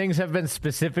things have been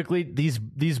specifically these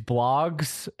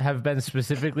blogs have been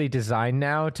specifically designed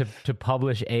now to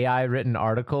publish AI written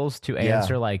articles to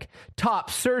answer like top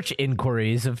search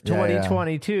inquiries of Yeah, yeah.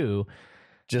 2022.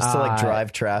 Just to like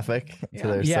drive traffic to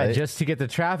their Yeah, site. just to get the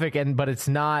traffic, but it's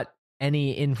not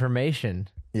any information.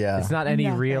 yeah. It's not any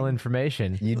real Nothing.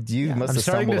 information. You must I'm have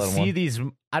starting stumbled to on see one. these.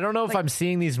 I don't know if I'm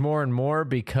seeing these more and more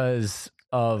because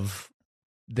of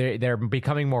they're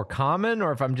becoming more common,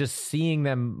 or if I'm just seeing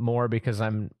them more because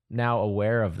I'm now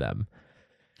aware of them.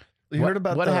 You heard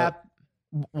about what the, happened?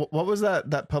 What was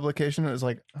that publication? It was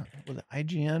like was it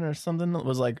IGN or something that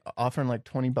was like offering like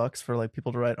 $20 for like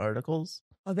people to write articles.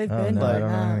 Oh, they've Oh, been no, doing I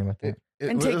don't know that. anything about that.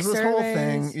 And it take was this whole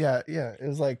thing. surveys. Yeah. It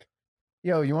was like,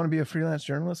 yo, you want to be a freelance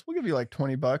journalist? We'll give you like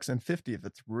 $20 and $50 if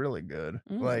it's really good.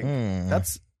 Mm. Like Mm.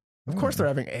 that's. Of course, they're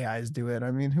having AIs do it.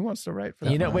 I mean, who wants to write for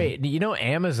that? You know, money? wait.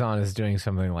 Amazon is doing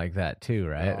something like that too,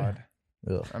 right? God,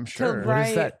 Ugh. I'm To sure. What write-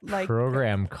 is that like-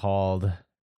 program called?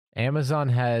 Amazon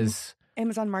has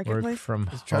Amazon work Marketplace. from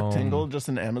Is Chuck home. Tingle just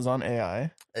an Amazon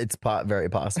AI? It's very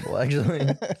possible, actually.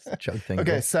 Chuck Tingle.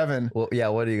 Okay, 7. Well, yeah.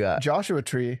 What do you got? Joshua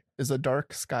Tree is a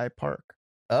dark sky park.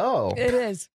 Oh, It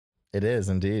is. it is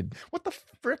indeed. What the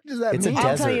frick does that It's a mean? I'll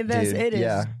tell desert, you this: dude. it is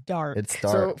Yeah. dark. It's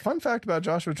So, dark. fun fact about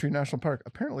Joshua Tree National Park: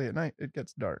 apparently at night it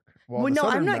gets dark. While Well, the no,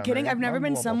 I'm southern not kidding. boundary- I've never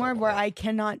been blah, blah, blah, somewhere blah, where blah. I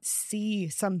cannot see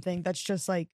something that's just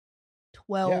like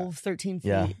 12, 13 feet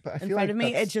Yeah. But I in feel front like of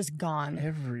me. that's It's just gone.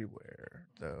 everywhere,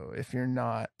 though. If you're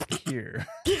not here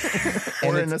And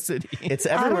or it's- in a city, It's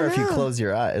everywhere if you know. close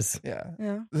your eyes. yeah.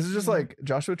 Yeah, This is just like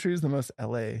Joshua Tree is the most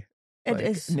LA it like,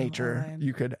 is so nature alive.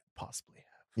 you could possibly have.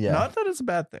 Yeah. Not that it's a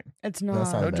bad thing. It's No, not.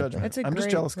 it's not a No bad judgment. thing. It's a I'm just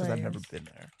great jealous because I've never place. been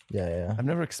there. yeah. I've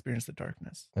never experienced the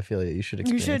darkness. I feel like you should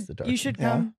You experience should. the dark. You should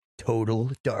Yeah. come. Total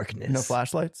darkness. No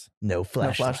flashlights. No No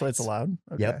flashlights. flashlights allowed.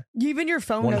 Okay. Yep. Even your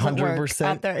phone doesn't work 100%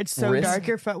 out there. It's so risk. dark.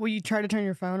 Your phone. Will you try to turn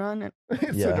your phone on?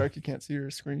 It's Yeah. so dark you can't see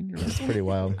your screen. You're It's pretty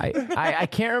wild. I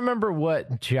can't remember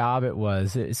what job it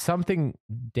was. It's something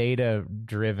data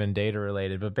driven, data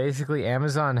related, but basically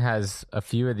Amazon has a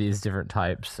few of these different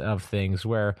types of things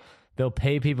where they'll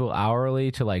pay people hourly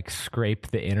to like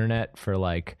scrape the internet for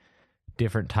like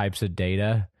different types of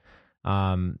data.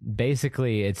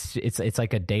 Basically it's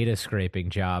like a data scraping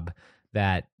job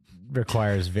that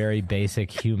requires very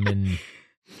basic human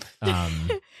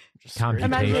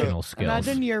computational skills.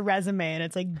 Imagine your resume and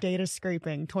it's like data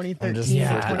scraping 2013 just- to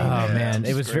Yeah. Oh 2019. man,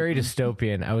 it was Scraping. very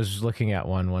dystopian. I was looking at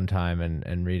one time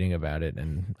and reading about it,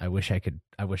 and I wish I could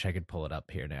pull it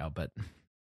up here now, but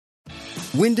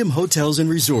Wyndham Hotels and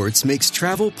Resorts makes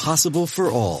travel possible for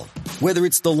all. Whether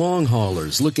it's the long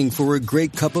haulers looking for a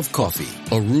great cup of coffee,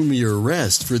 a roomier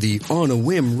rest for the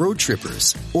on-a-whim road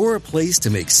trippers, or a place to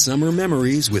make summer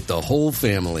memories with the whole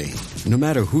family. No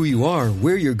matter who you are,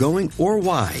 where you're going, or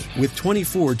why, with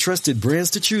 24 trusted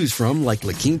brands to choose from like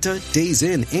La Quinta, Days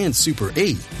Inn, and Super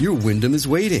 8, your Wyndham is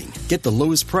waiting. Get the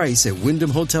lowest price at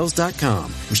WyndhamHotels.com.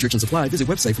 Restrictions apply. Visit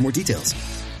website for more details.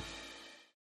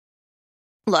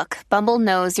 Look, Bumble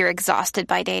knows you're exhausted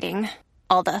by dating.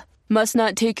 All the must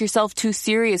not take yourself too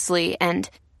seriously and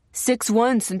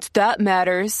 6'1" since that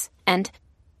matters. And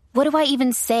what do I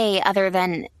even say other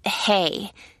than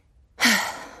hey?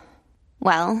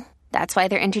 Well, that's why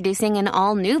they're introducing an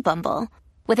all-new Bumble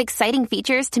with exciting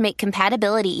features to make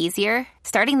compatibility easier,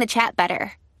 starting the chat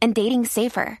better, and dating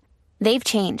safer. They've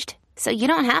changed, so you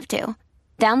don't have to.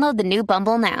 Download the new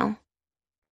Bumble now.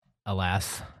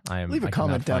 Alas, leave a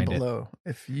comment down below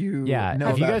if you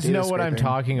if you guys know what I'm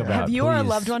talking about. Have you or a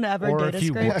loved one ever data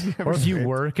scraped? Or if you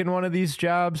work in one of these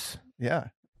jobs,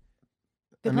 they're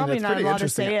probably not allowed to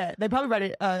say it. They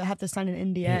probably have to sign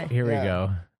an NDA. Here we go.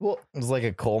 Well, it's like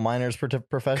a coal miner's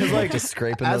profession, like just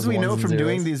scraping. As those we know ones and from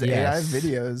doing zeros. these AI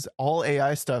videos, all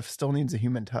AI stuff still needs a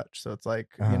human touch. So it's like,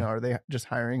 are they just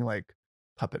hiring like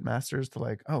puppet masters to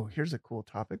like, oh, here's a cool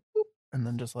topic, boop, and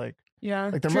then just like.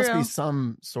 Like there must be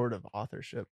some sort of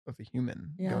authorship of a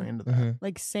human going into that.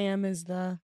 Like Sam is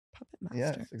the puppet master.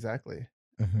 Yes, exactly.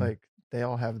 Like they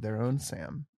all have their own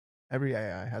Sam. Every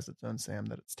AI has its own Sam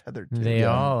that it's tethered to. They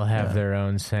all have their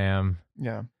own Sam.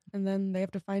 Yeah. And then they have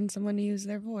to find someone to use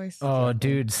their voice. Oh,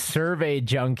 dude, Survey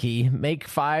Junkie. Make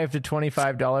 $5 to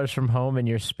 $25 from home in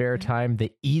your spare time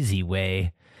the easy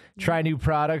way. Try new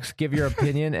products, give your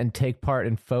opinion, and take part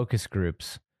in focus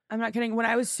groups. I'm not kidding. When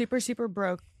I was super, super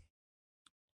broke,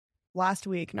 last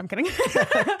week, and I'm kidding.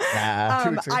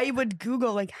 I would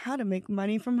Google like how to make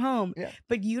money from home,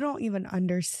 but you don't even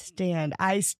understand.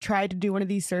 I tried to do one of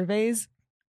these surveys.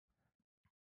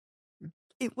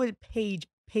 It would pages.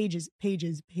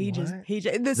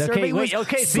 The survey was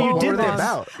so you did this.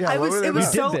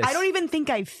 I don't even think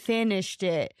I finished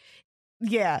it.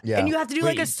 Yeah. And you have to do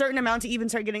like a certain amount to even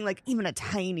start getting like even a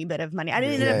tiny bit of money. I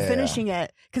didn't end up finishing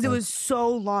it because it was so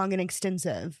long and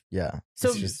extensive. Yeah. So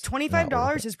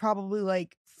 $25 is probably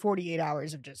like 48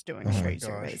 hours of just doing straight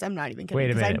surveys. I'm not even kidding.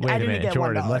 Wait a minute,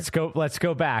 Jordan. Let's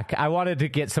go back. I wanted to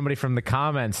get somebody from the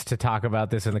comments to talk about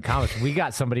this in the comments. We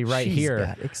got somebody right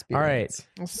here. All right.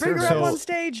 Bring her up on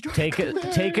stage. Take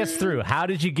us through. How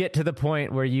did you get to the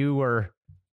point where you were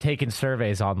taking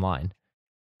surveys online?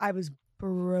 I was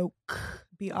broke.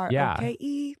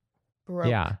 BROKE. Broke.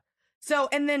 Yeah. So,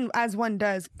 and then as one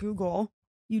does, Google,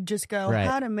 you just go,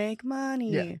 how to make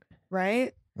money,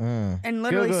 right? And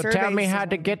literally Google, tell me how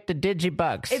to get the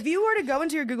digibucks. If you were to go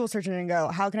into your Google search and go,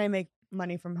 how can I make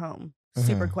money from home?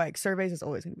 Super quick. Surveys is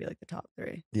always going to be like the top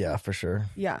 3. Yeah, for sure.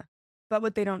 Yeah. But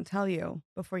what they don't tell you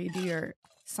before you do your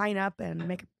sign up and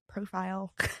make a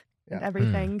profile and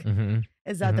everything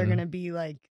is that they're going to be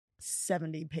like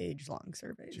 70-page long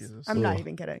surveys. Jesus. I'm not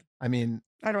even kidding. I mean,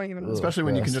 I don't even know. Especially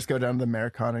when you can just go down to the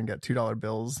Americana and get $2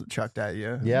 bills chucked at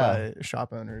you by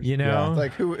shop owners. You know?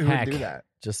 Like who would do that?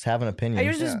 Just have an opinion. I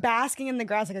was just basking in the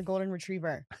grass like a golden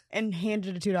retriever and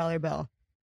handed a $2 bill.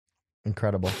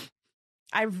 Incredible.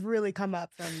 I've really come up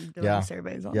from doing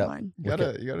surveys online. You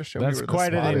gotta show me That's where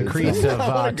quite an increase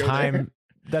of time.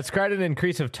 That's quite an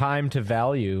increase of time to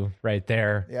value right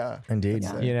there. Yeah, indeed.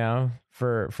 You know,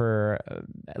 for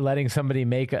letting somebody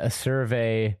make a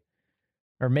survey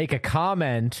or make a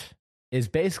comment is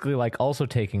basically like also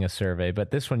taking a survey, but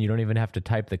this one you don't even have to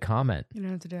type the comment. You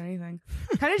don't have to do anything.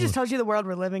 Kind of just tells you the world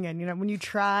we're living in. You know, when you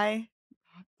try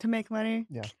to make money,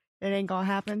 it ain't gonna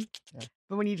happen. Yeah.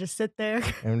 But when you just sit there,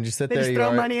 and when you sit they there, just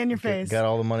throw money in your face. Got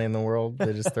all the money in the world.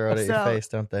 They just throw it at your face,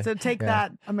 don't they? So take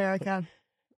that, America.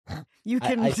 You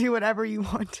can do whatever you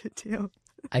want to do.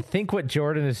 I think what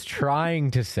Jordan is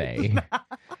trying to say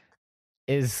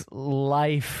is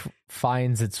life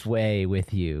finds its way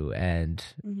with you, and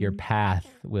your path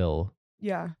will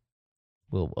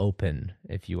open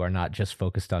if you are not just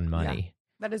focused on money.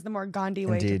 Yeah. That is the more Gandhi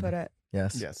way to put it.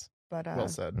 Yes. But well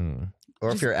said. Or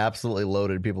if you're absolutely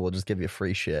loaded, people will just give you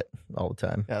free shit all the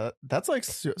time. Yeah, that's like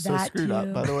so screwed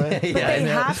up, by the way. But they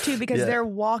have to because they're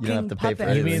walking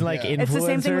puppets. You mean like influencers? It's the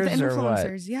same thing with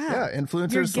influencers. Yeah,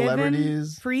 influencers, you're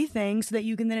celebrities, free things so that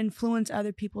you can then influence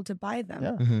other people to buy them.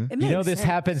 Yeah. It makes this sense.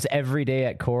 happens every day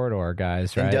at Corridor,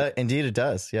 guys. Right? Indeed, it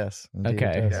does. Yes. Indeed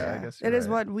okay. It does. Yeah, I guess it is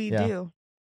what we do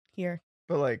here.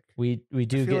 But like we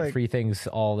do get free things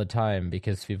all the time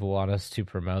because people want us to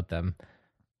promote them.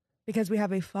 Because we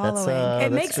have a following.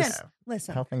 It makes sense.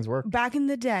 Listen, how things work. Back in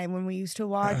the day when we used to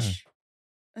watch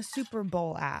a Super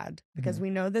Bowl ad because we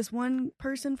know this one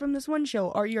person from this one show,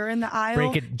 or you're in the aisle.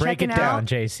 Break it down,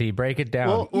 JC. Break it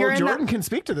down. Well Jordan can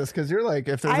speak to this because you're like,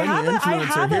 if there's any influencer I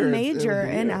have here, a major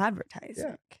in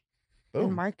advertising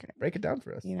and marketing. Break it down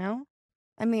for us. You know,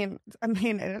 I mean,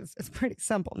 it's pretty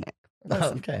simple, Nick.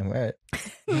 Listen. Okay, all right.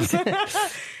 listen.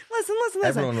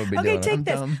 Everyone would be okay, doing take it.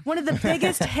 this. One of the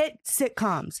biggest hit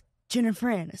sitcoms, Jennifer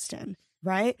Aniston.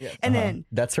 Right? Yeah. And then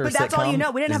that's her. But that's all you know.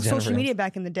 We didn't have Jennifer social media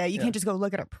back in the day. You can't just go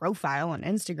look at a profile on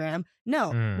Instagram. No.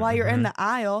 While you're in the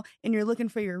aisle and you're looking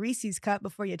for your Reese's cup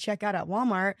before you check out at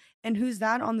Walmart, and who's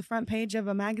that on the front page of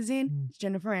a magazine? It's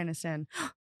Jennifer Aniston.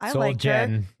 I like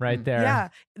Jen her. right there. Yeah.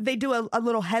 They do a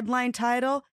little headline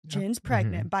title, Jen's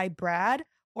pregnant by Brad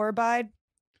or by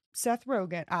Seth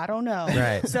Rogen. I don't know.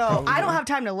 Right. So I don't have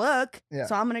time to look. Yeah.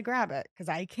 So I'm going to grab it because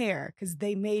I care, because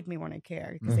they made me want to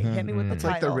care, because they hit me with the It's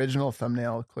title. like the original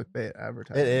thumbnail clickbait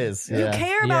advertising. It is. You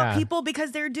care about people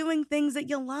because they're doing things that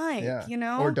you like, you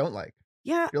know? Or don't like.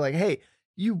 Yeah. You're like, hey,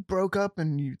 you broke up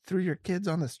and you threw your kids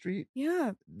on the street.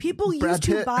 Yeah. People Brad used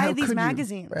to Pitt, buy how these could you?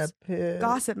 magazines. Brad Pitt.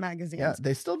 Gossip magazines. Yeah,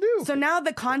 they still do. So now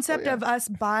the concept of us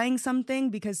buying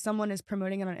something because someone is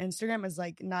promoting it on Instagram is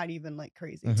like not even like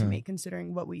crazy to me,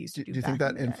 considering what we used to do. Do you think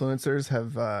that influencers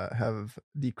have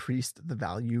decreased the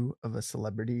value of a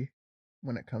celebrity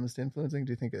when it comes to influencing?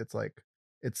 Do you think it's like,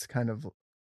 it's kind of,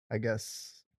 I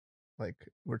guess, like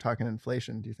we're talking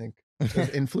inflation? Do you think there's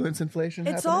influence inflation?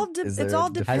 It's all dependent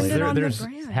on the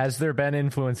brand. Has there been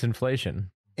influence inflation?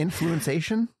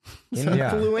 Influenceation?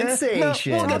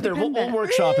 Influenceation. We'll get there. We'll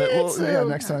workshop it.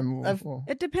 Next time.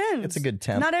 It depends. It's a good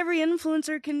temp. Not every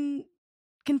influencer can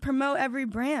promote every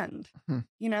brand.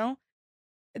 You know,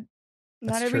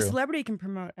 not every celebrity can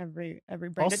promote every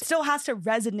brand. Also, it still has to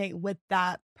resonate with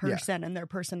that person and their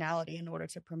personality in order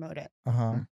to promote it.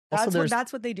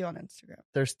 That's what they do on Instagram.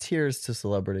 There's tiers to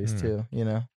celebrities too, you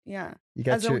know? Yeah. You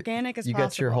got as organic as possible. You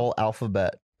got your whole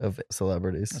alphabet of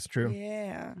celebrities. That's true.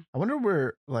 Yeah. I wonder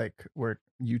where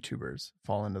YouTubers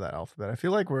fall into that alphabet. I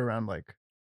feel like we're around like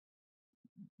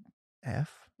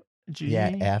F, G.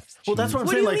 Yeah, F. Well, that's what I'm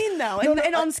saying. saying. What do you mean though?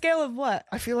 And on scale of what?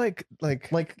 I feel like what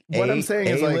I'm saying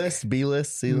is like A-list,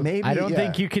 B-list, C-list. Maybe I don't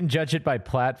think you can judge it by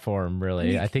platform,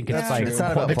 really. I think it's like it's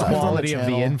not about the quality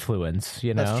platform. of the influence,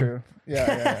 you know? That's true.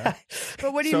 Yeah.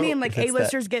 But what do you mean? Like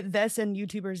A-listers get this and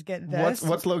YouTubers get this?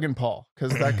 What's Logan Paul?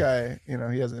 Because that guy,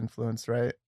 he has influence,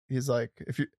 right? He's like,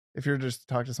 if you're just to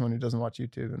talk to someone who doesn't watch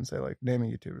YouTube and say like, name a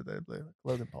YouTuber, they'd be like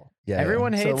Logan Paul. Yeah.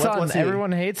 Everyone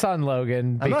hates on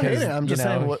Logan because I'm not hating. I'm just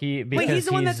saying he's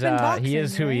the one that's been boxing, he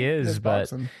is who he is. But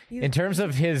boxing. In terms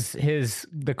of I'd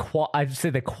say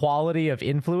the quality of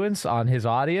influence on his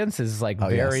audience is like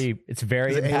it's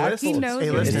very impactful. He knows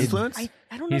A-list influence.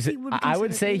 I don't know if he would. I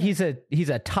would say he's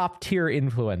a top tier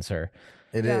influencer.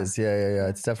 It is, yeah.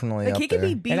 It's definitely like up he could there.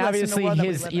 be B-list and obviously in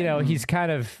the world he's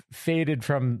kind of faded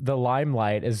from the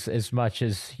limelight as much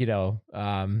as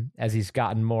as he's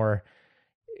gotten more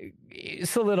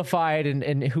solidified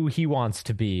in who he wants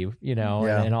to be,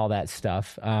 and all that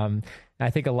stuff. I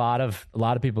think a lot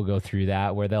of people go through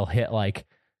that where they'll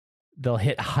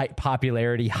hit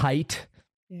popularity height,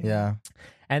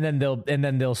 and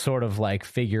then they'll sort of like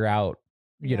figure out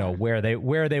where they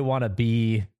want to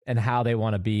be and how they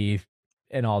want to be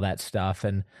and all that stuff.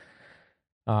 And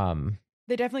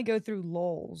they definitely go through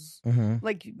lulls.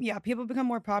 Like, people become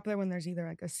more popular when there's either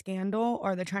like a scandal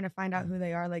or they're trying to find out who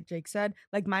they are, like Jake said,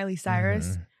 like Miley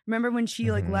Cyrus. Remember when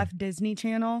she like left Disney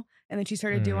Channel and then she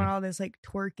started doing all this like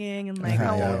twerking and like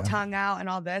tongue out and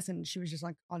all this, and she was just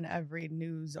like on every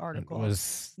news article. It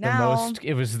was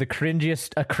the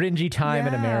cringy time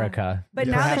in America. But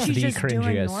now that she's just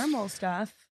doing normal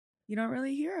stuff, you don't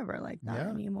really hear of her like that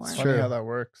anymore. It's funny how that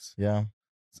works. Yeah.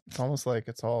 It's almost like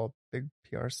it's all a big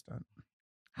PR stunt.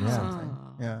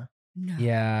 No.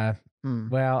 Yeah.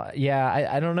 Well,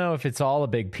 I don't know if it's all a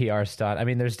big PR stunt. I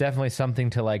mean, there's definitely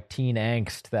something to like teen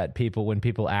angst that when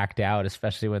people act out,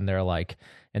 especially when they're like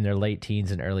in their late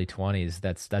teens and early 20s,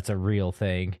 that's a real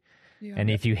thing. Yeah. And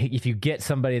if you get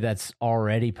somebody that's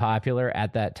already popular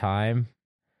at that time,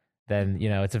 then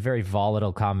it's a very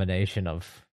volatile combination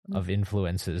of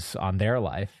influences on their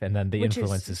life, and then the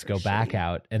influences go back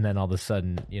out, and then all of a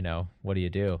sudden, what do you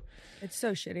do? It's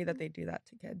so shitty that they do that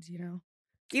to kids,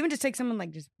 Even just take someone like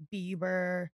just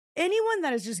Bieber, anyone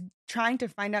that is just trying to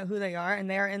find out who they are and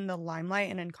they're in the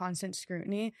limelight and in constant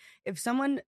scrutiny.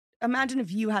 Imagine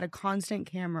if you had a constant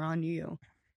camera on you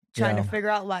trying to figure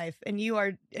out life and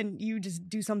you just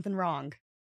do something wrong.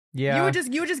 Yeah. You would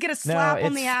just get a slap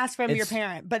on the ass from your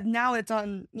parent. But now it's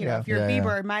on, if you're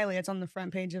Bieber or Miley, it's on the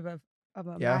front page of a of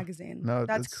a Yeah. magazine. No,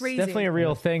 That's it's crazy. Definitely a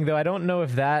real thing, though. I don't know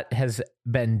if that has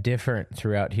been different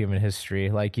throughout human history.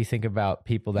 Like you think about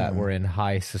people that were in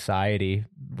high society,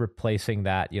 replacing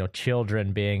that,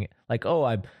 children being like,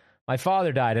 oh, my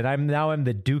father died and I'm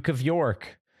the Duke of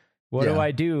York. What do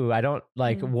I do? I don't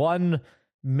like one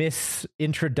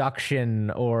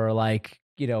misintroduction or like,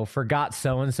 forgot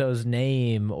so-and-so's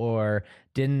name or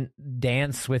didn't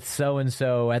dance with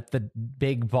so-and-so at the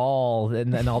big ball.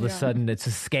 And then all of a sudden it's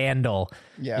a scandal,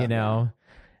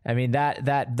 I mean,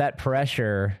 that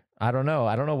pressure, I don't know.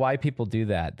 I don't know why people do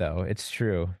that though. It's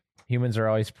true. Humans are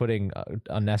always putting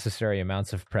unnecessary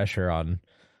amounts of pressure on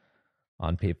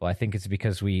people. I think it's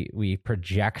because we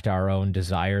project our own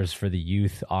desires for the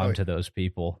youth onto those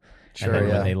people. Sure, and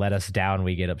then when they let us down,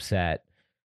 we get upset.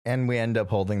 And we end up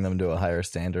holding them to a higher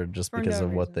standard just because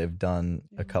of what they've done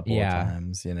a couple of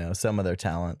times, some of their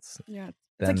talents. Yeah.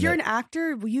 It's like you're an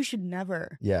actor, well, you should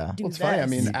never do it's this. funny. I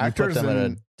mean, You put actors them at a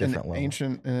in different level.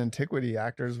 in antiquity,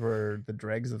 actors were the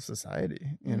dregs of society.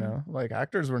 Like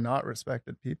actors were not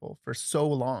respected people for so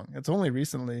long. It's only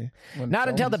recently. Not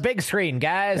until the big screen,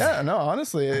 guys. Yeah, no,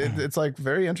 honestly, it's like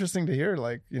very interesting to hear.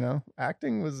 Like,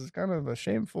 acting was kind of a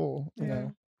shameful,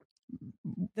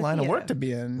 line of work to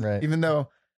be in. Right. Even though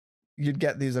you'd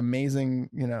get these amazing,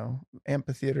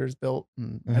 amphitheaters built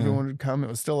and everyone would come. It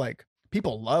was still like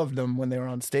people loved them when they were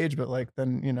on stage, but like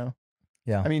then,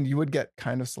 I mean, you would get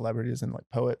kind of celebrities and like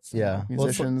poets, and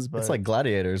musicians, it's like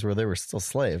gladiators where they were still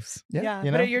slaves. Yeah,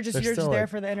 but you're just there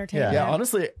for the entertainment. Yeah,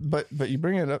 honestly, but you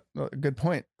bring it up, a good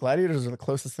point. Gladiators are the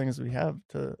closest things we have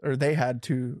to, or they had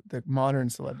to the modern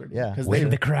celebrity. Yeah. because Win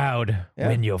the crowd,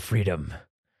 win your freedom.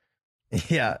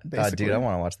 Yeah, Basically. dude, I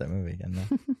want to watch that movie again.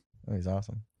 Though. That was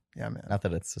awesome. Yeah, man. Not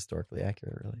that it's historically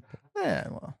accurate, really. But Yeah,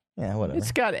 well, yeah, whatever.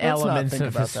 It's got not elements think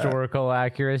of about that. historical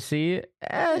accuracy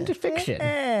and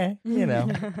fiction.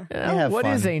 What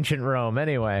fun. is ancient Rome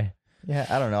anyway? Yeah,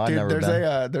 I don't know. I've dude, never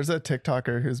been. there's a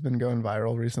TikToker who's been going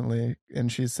viral recently,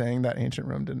 and she's saying that ancient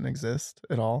Rome didn't exist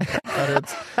at all. that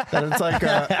it's like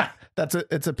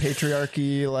it's a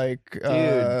patriarchy like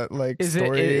Is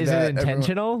story. it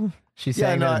intentional? She's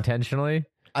saying that intentionally.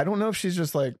 I don't know if she's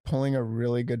just like pulling a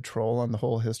really good troll on the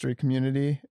whole history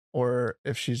community, or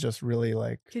if she's just really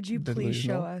like. Could you please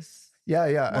delusional. show us? Yeah.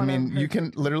 I one mean, of her- you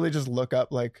can literally just look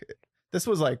up like. This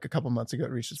was like a couple months ago.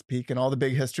 It reached its peak, and all the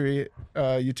big history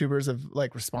YouTubers have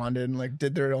like responded and like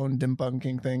did their own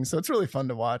debunking things. So it's really fun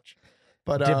to watch.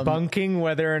 But Debunking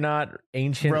whether or not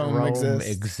ancient Rome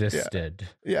existed.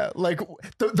 Yeah, like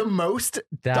the most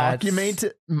That's-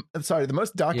 documented. The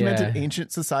most documented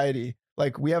ancient society.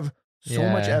 Like we have so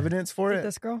much evidence for Is it.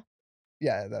 this girl?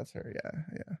 Yeah, that's her.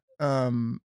 Yeah.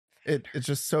 It's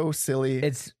just so silly.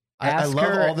 I Ask love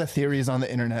her- all the theories on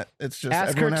the internet. It's just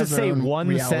Ask her everyone to has their say own one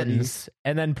realities. sentence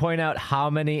and then point out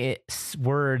how many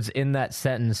words in that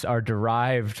sentence are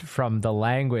derived from the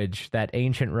language that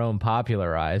ancient Rome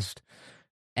popularized.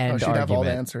 And she'd have all the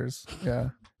argument. answers. Yeah.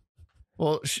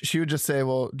 Well, she would just say,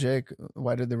 "Well, Jake,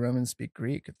 why did the Romans speak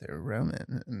Greek if they were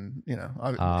Roman?" And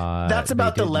that's they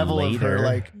about the did level of her later.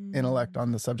 like intellect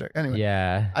on the subject. Anyway,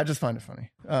 Yeah. I just find it funny.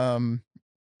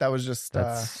 That was just.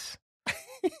 That's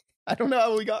I don't know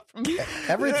how we got from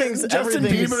Everything's Justin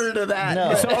Bieber to that.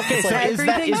 No. so okay. So is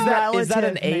that everything's is that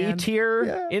an relative, man. A tier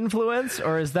Yeah. influence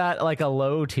or is that like a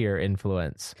low tier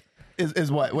influence?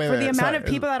 Is what? Wait, For the amount sorry. of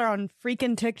people that are on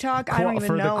freaking TikTok, I don't even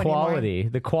For know the quality,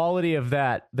 the quality of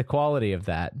that.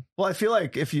 Well, I feel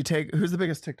like if you take who's the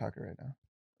biggest TikToker right now?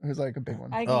 Who's like a big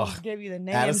one? I can Ugh. give you the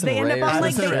names. Addison They end Rae up on or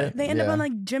like something. they end up Yeah. on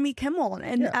like Jimmy Kimmel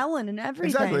and Yeah. Ellen and everything.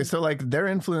 Exactly. So like their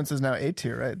influence is now A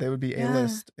tier, right? They would be Yeah.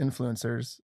 A-list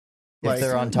influencers. If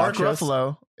they're on talk Mark shows.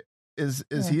 Ruffalo, is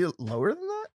he lower than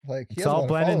that? Like he It's has a lot all of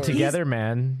blended followers. together,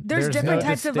 man. There's different no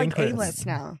types of like distinctness. A-lists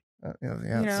now. Yeah, You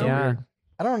know? it's so Yeah. weird.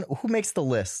 I don't know who makes the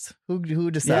list. Who Yeah.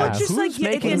 decides? Just Who's like if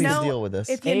making you Who needs know, to deal with this?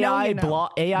 if you know, AI you know.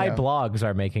 AI Yeah. blogs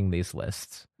are making these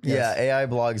lists. Yeah, AI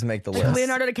blogs make the Like list.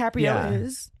 Leonardo DiCaprio Yeah.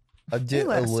 is. A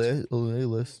A-list.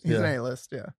 list. He's Yeah. an A-list,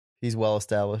 yeah. He's well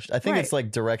established. I think Right. it's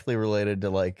like directly related to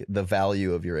like the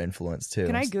value of your influence too.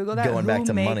 Can I Google that? Going Who back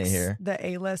to makes money here. The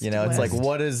A-list. You know, it's like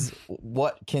list?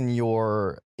 what can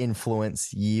your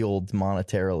influence yield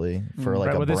monetarily for like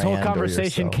Right, a well, brand this whole or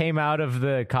conversation yourself? came out of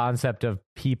the concept of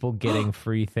people getting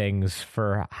free things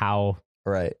for how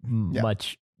right.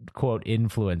 much quote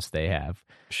influence they have.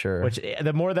 Sure. Which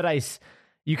the more that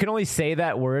you can only say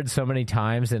that word so many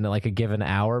times in like a given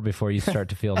hour before you start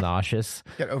to feel nauseous.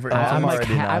 Get over it. I'm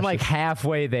already I'm like nauseous.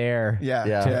 halfway there. yeah.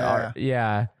 Yeah.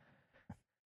 Yeah.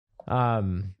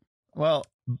 Well,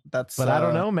 that's but I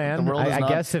don't know, man. The world is I not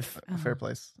guess if a fair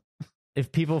place.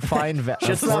 if people find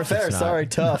just not fair. Sorry,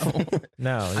 tough.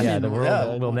 No, the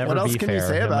world will never be fair. What else can you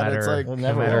say about it? It's like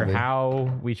no matter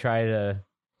how we try to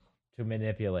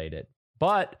manipulate it.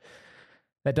 But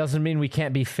that doesn't mean we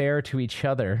can't be fair to each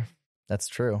other. That's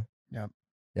true.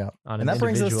 Yeah. And that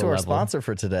brings us to our sponsor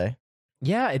for today.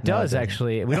 Yeah, it does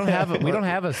actually. We don't have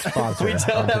a sponsor. We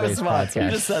don't have a sponsor. You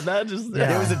just said that.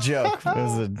 It was a joke. It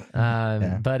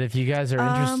was but if you guys are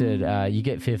interested, you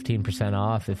get 15%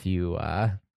 off if you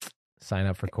sign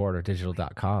up for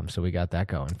quarterdigital.com. So we got that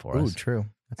going for us. Ooh, true.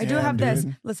 I do have this.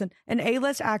 Listen, an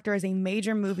A-list actor is a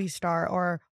major movie star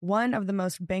or one of the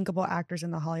most bankable actors in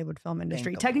the Hollywood film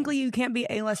industry. Technically, you can't be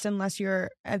A-list unless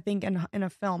you're, I think, in a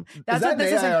film. That's is that what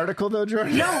this an AI article, though,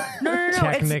 Jordan? No.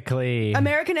 Technically. It's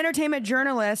American entertainment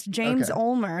journalist James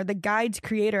Ulmer, the Guide's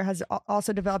creator, has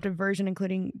also developed a version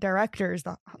including directors.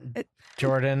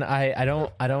 Jordan, I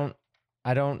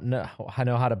don't know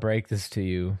how to break this to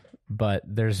you, but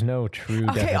there's no true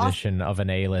definition of an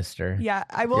A-lister. Yeah,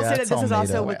 I will say that this is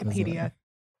also Wikipedia.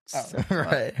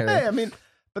 Right. Hey, I mean,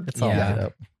 but it's all made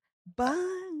up. But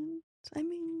I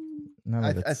mean,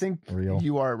 I think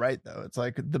you are right though. It's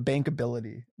like the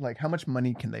bankability, like how much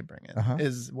money can they bring in,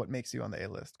 is what makes you on the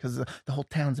A-list. Because the whole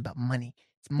town's about money.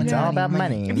 It's all about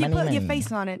money. If you put your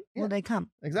face on it, will they come?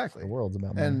 Exactly. The world's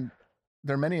about money. And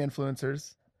there are many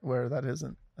influencers where that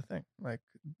isn't a thing. Like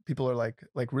people are like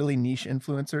really niche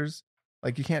influencers.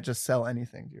 Like you can't just sell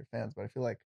anything to your fans. But I feel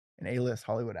like an A-list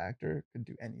Hollywood actor could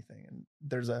do anything. And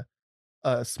there's a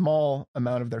small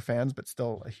amount of their fans, but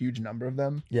still a huge number of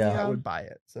them that would buy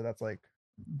it. So that's like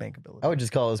bankability. I would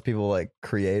just call those people like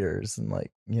creators and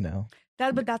like,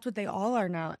 but that's what they all are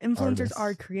now. Influencers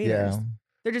are creators. Yeah.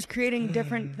 They're just creating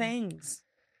different things.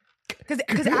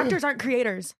 Because actors aren't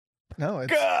creators. No,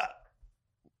 it's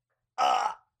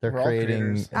they're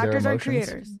creating actors are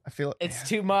creators. I feel it's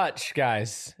too much,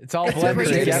 guys. It's all blended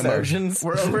together. Emotions.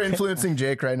 We're over influencing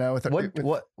Jake right now with what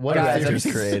do actors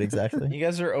create exactly? You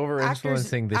guys are over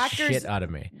influencing the shit out of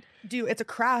me. It's a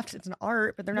craft, it's an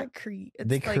art, but they're not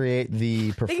They create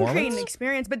the performance. They can create an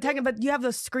experience, but you have the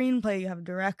screenplay, you have a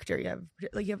director, you have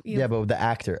but the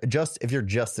actor. If you're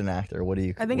just an actor, what do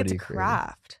you? I think it's a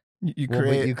craft. You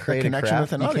create a connection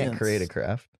with an audience. You can't create a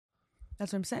craft.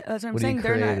 That's what I'm saying. That's what I'm saying.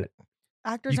 They're not.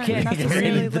 Actors you can't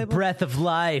breathe the breath of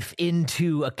life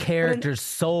into a character's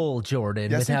soul,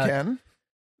 Jordan, without you can.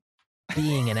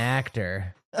 being an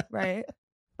actor. Right.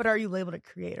 But are you labeled a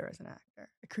creator as an actor?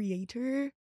 A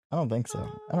creator? I don't think so.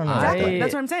 I don't know. Exactly.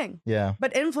 That's what I'm saying. Yeah.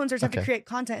 But influencers have to create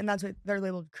content, and that's what they're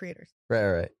labeled creators.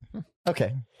 Right.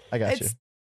 Okay. I got you.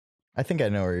 I think I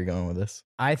know where you're going with this.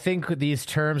 I think these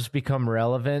terms become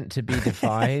relevant to be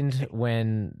defined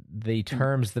when the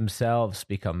terms themselves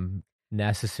become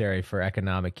necessary for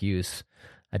economic use.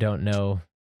 I don't know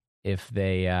if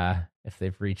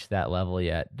they've reached that level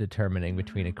yet, determining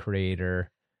between a creator,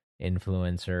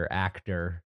 influencer,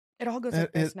 actor. It all goes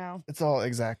like this now. It's all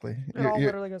exactly.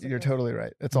 You're like totally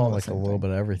right. It's all like a little bit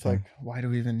of everything. Like, why do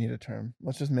we even need a term?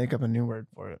 Let's just make up a new word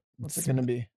for it. What's it going to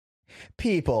be?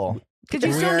 People. Because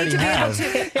you still need to be able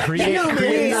to creator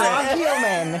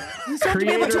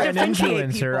and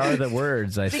influencer are the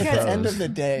words, I suppose. At the end of the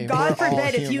day, God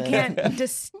forbid if you can't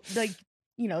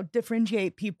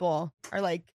differentiate people or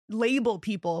like label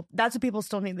people. That's what people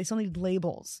still need. They still need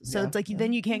labels. So it's like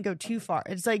then you can't go too far.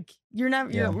 It's like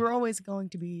we're always going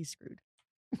to be screwed.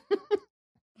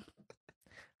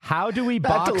 How do we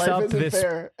box up this?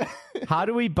 How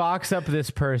do we box up this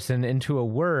person into a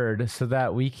word so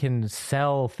that we can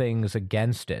sell things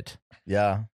against it?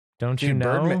 Yeah, don't you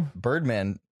know?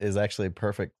 Birdman is actually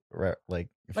perfect. Like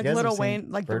Lil Wayne,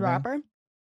 like Birdman? The rapper.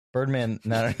 Birdman,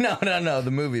 no,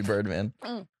 the movie Birdman.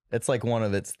 It's like one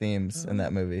of its themes in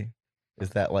that movie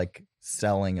is that like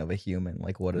selling of a human.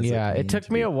 Like what is it? Yeah, it took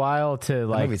me a while to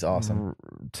that movie's awesome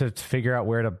to figure out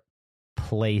where to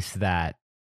place that.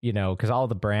 Because all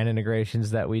the brand integrations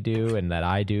that we do and that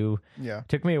I do,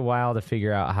 took me a while to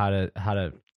figure out how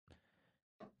to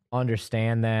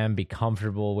understand them, be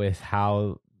comfortable with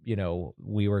how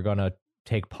we were going to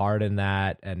take part in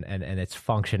that and its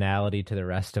functionality to the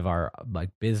rest of our like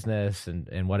business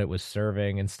and what it was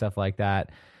serving and stuff like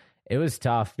that. It was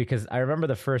tough because I remember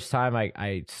the first time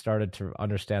I started to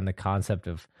understand the concept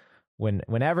of when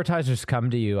advertisers come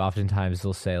to you, oftentimes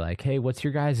they'll say like, "Hey, what's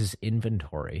your guys'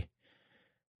 inventory?"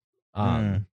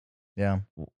 Yeah.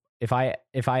 If I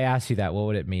asked you that, what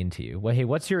would it mean to you? Well, hey,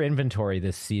 what's your inventory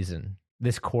this season,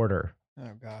 this quarter?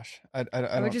 Oh gosh,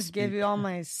 I would just give you all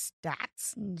my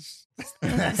stats.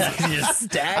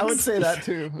 Stats. I would say that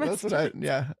too. That's what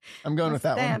I'm going with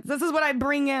that one. This is what I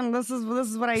bring in. This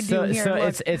is what I do here. So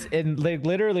it's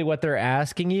literally what they're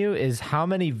asking you is how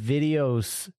many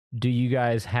videos do you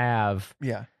guys have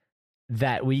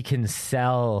that we can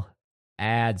sell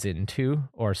ads into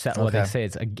or sell what they say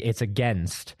it's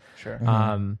against? Sure.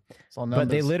 But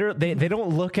they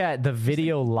don't look at the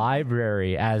video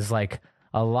library as like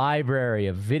a library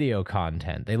of video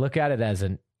content. They look at it as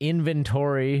an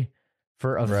inventory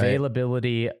for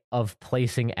availability of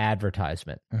placing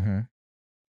advertisement.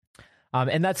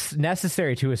 And that's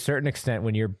necessary to a certain extent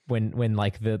when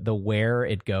like the where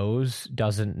it goes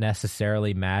doesn't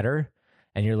necessarily matter,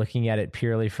 and you're looking at it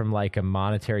purely from like a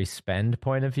monetary spend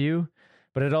point of view.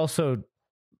 But it also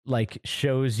like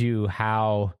shows you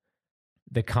how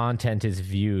the content is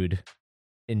viewed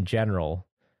in general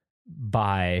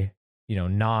by,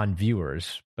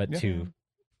 non-viewers, but and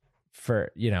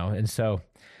so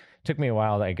it took me a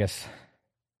while to, I guess,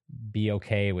 be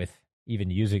okay with even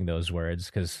using those words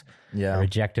because I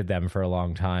rejected them for a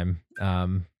long time.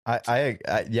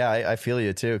 I feel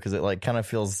you too, because it like kind of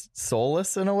feels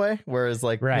soulless in a way, whereas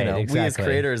like we as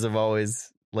creators have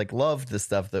always like loved the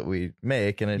stuff that we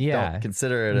make, and don't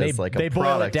consider it as like a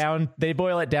product. They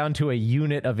boil it down to a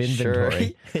unit of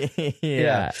inventory.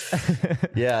 Yeah.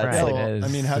 I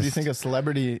mean, how do you think a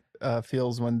celebrity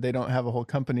feels when they don't have a whole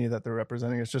company that they're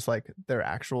representing? It's just like their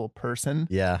actual person.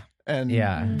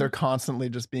 And they're constantly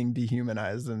just being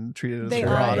dehumanized and treated as a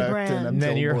product. And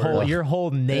then your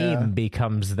whole name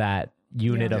becomes that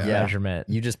unit of measurement.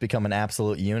 You just become an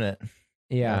absolute unit.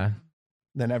 Yeah.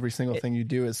 Then every single thing you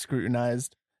do is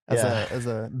scrutinized as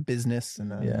a business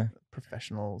and a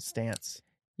professional stance.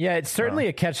 Yeah, it's certainly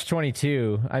a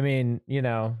catch-22. I mean,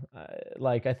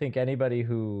 like I think anybody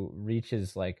who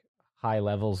reaches like high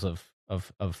levels of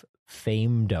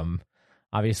famedom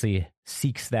obviously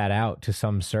seeks that out to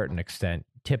some certain extent,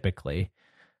 typically.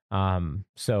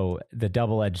 So the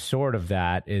double-edged sword of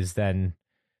that is then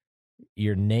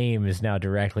your name is now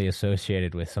directly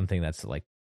associated with something that's like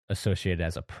associated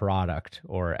as a product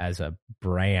or as a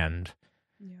brand.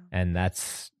 Yeah. And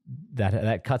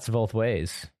that cuts both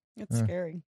ways. It's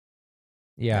scary.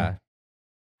 Yeah.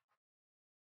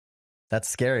 That's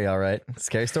scary, all right.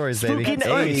 Scary stories, baby.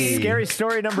 Scary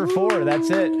story number 4. That's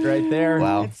it right there.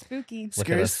 Wow. It's spooky.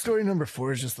 Scary story number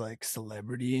 4 is just like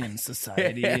celebrity and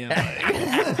society. And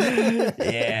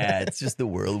it's just the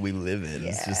world we live in.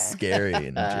 It's just scary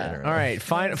in general. All right.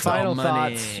 Final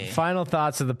thoughts. Final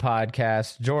thoughts of the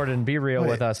podcast. Jordan, be real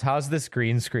with us. How's this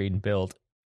green screen build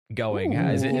going?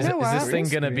 Is this thing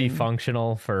going to be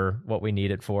functional for what we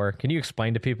need it for? Can you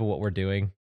explain to people what we're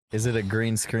doing? Is it a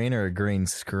green screen or a green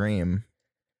scream?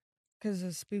 Because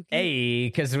it's spooky. Hey,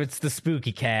 because it's the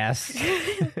spooky cast.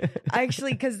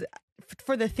 Actually, because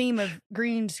for the theme of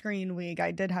Green Screen Week,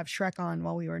 I did have Shrek on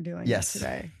while we were doing it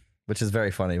today. Which is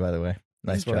very funny, by the way.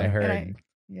 Nice what I heard.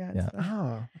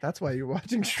 Oh, that's why you're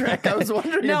watching Shrek. I was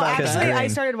wondering no, about actually, that. I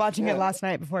started watching it last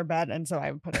night before bed, and so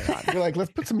I put it on. You're like,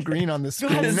 let's put some green on the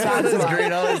screen. Green on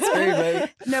the screen, mate.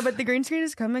 No, but the green screen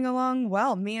is coming along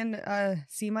well. Me and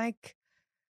C-Mike,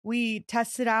 we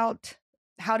tested out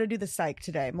how to do the psych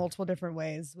today, multiple different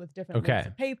ways with different bits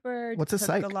of paper. What's a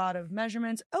psych? A lot of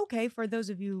measurements. Okay, for those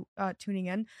of you tuning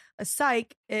in, a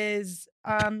psych is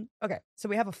okay. So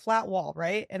we have a flat wall,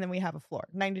 right, and then we have a floor,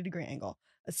 90-degree angle.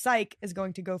 A psych is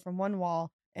going to go from one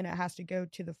wall and it has to go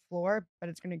to the floor, but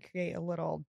it's going to create a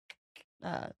little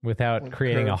without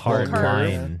creating a hard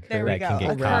line that can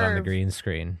get caught on the green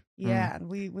screen. Yeah,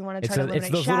 we want to try to eliminate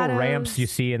it's those shadows. little ramps you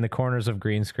see in the corners of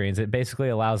green screens. It basically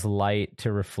allows light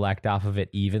to reflect off of it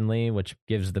evenly, which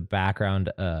gives the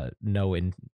background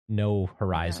no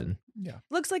horizon. Yeah.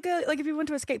 Looks like if you went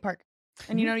to a skate park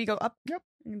and you go up,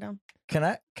 and down. Can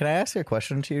I ask you a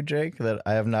question to you, Jake, that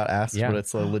I have not asked, but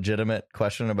it's a legitimate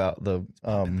question about the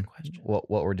what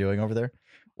we're doing over there?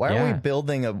 Why are we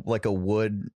building a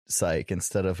wood psych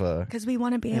instead of a? Because we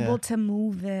want to be able to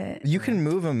move it. You can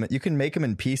move them. You can make them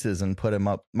in pieces and put them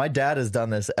up. My dad has done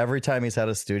this every time he's had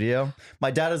a studio.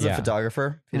 My dad is a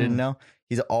photographer. If you didn't know,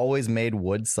 he's always made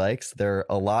wood psychs. They're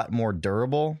a lot more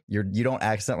durable. You don't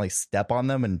accidentally step on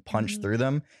them and punch through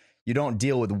them. You don't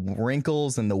deal with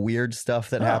wrinkles and the weird stuff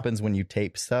that happens when you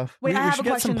tape stuff. Wait, I have a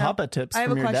question. Get some Papa tips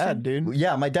from your dad, dude.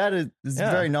 Yeah, my dad is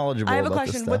very knowledgeable. I have a about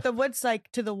question. This stuff. With the wood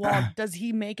psych to the wall, does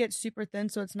he make it super thin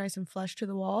so it's nice and flush to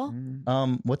the wall?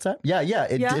 What's that? Yeah.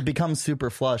 It becomes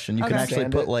super flush, and you can actually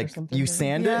put you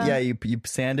sand it. Yeah, you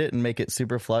sand it and make it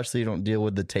super flush, so you don't deal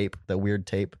with the weird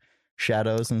tape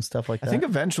shadows and stuff like that. I think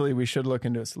eventually we should look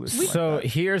into a solution. So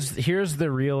here's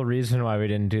the real reason why we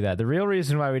didn't do that. The real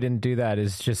reason why we didn't do that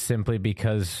is just simply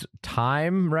because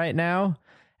time right now,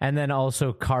 and then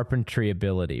also carpentry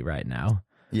ability right now.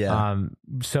 Yeah.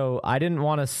 So I didn't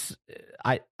want to.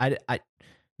 I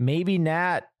maybe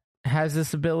Nat has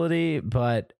this ability,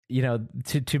 but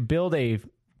to build a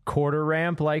quarter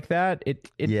ramp like that,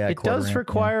 it does ramp,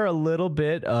 require a little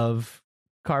bit of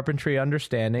carpentry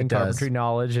understanding, carpentry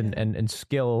knowledge, and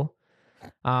skill.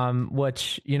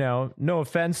 Which, no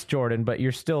offense, Jordan, but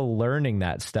you're still learning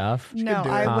that stuff. No,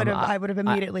 I would have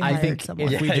immediately hired I think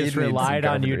someone. if we just relied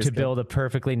on you to build a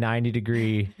perfectly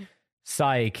 90-degree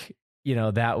cyc,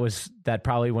 that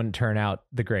probably wouldn't turn out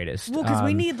the greatest. Well, because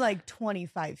we need like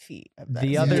 25 feet of that.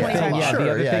 The other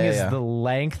thing is the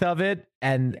length of it,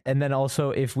 and then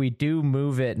also if we do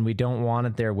move it and we don't want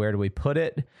it there, where do we put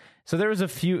it? So there was a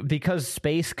few, because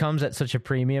space comes at such a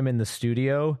premium in the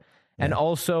studio. And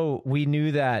also, we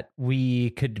knew that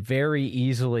we could very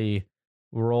easily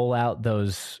roll out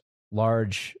those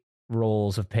large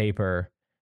rolls of paper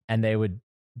and they would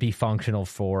be functional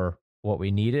for what we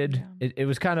needed. Yeah. It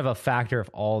was kind of a factor of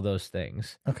all those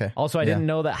things. Okay. Also, I didn't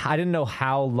know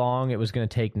how long it was going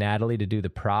to take Natalie to do the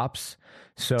props.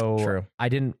 So True. I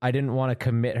didn't want to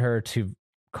commit her to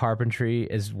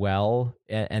carpentry as well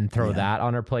and throw that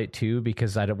on her plate too,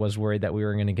 because I was worried that we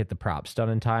were going to get the props done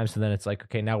in time. So then it's like,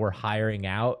 okay, now we're hiring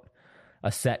out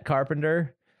a set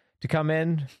carpenter to come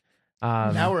in.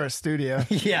 Now we're a studio.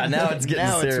 Now it's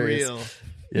getting serious. It's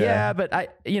Yeah. real. Yeah, but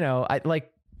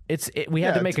we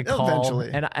had to make a call,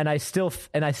 eventually. and I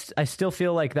still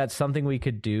feel like that's something we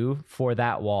could do for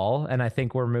that wall, and I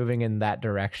think we're moving in that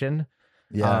direction.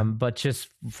 Yeah. But just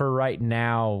for right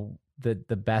now, the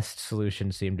best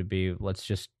solution seemed to be, let's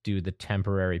just do the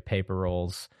temporary paper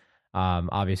rolls,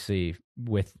 obviously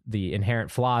with the inherent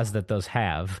flaws that those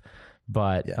have.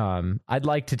 But I'd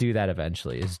like to do that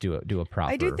eventually, is do a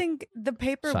proper. I do think the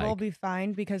paper psych. will be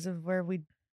fine because of where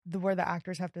the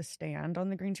actors have to stand on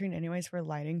the green screen anyways for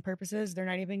lighting purposes. They're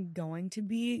not even going to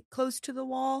be close to the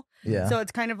wall. Yeah. So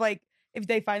it's kind of like if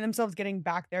they find themselves getting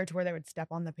back there to where they would step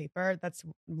on the paper, that's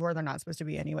where they're not supposed to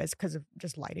be anyways because of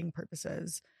just lighting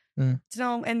purposes.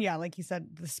 So, and yeah, like you said,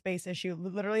 the space issue,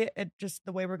 literally it just,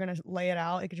 the way we're going to lay it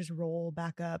out, it could just roll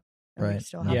back up and we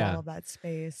still have all of that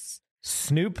space.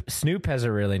 Snoop has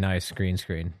a really nice green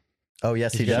screen. Oh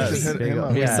yes, he does.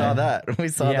 We saw that. We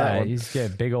saw that one. He's got a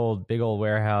big old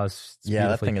warehouse. It's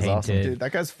that thing is awesome. painted. Dude,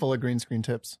 that guy's full of green screen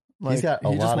tips. Like, He's got a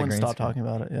he just lot of wouldn't green stop screen. talking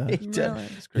about it. Yeah, He did. Really?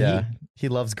 Yeah, he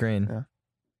loves green. Yeah.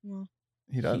 Well,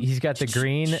 he does. He's got the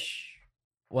green.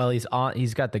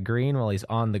 He's got the green while he's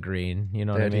on the green. You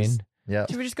know what I mean? Yeah.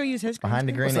 should we just go use his Behind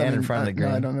the green green and in front of the green.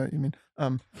 No, I don't know what you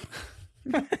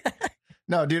mean.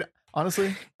 No, dude.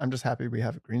 Honestly, I'm just happy we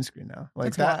have a green screen now.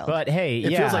 Like That's that. wild. But hey,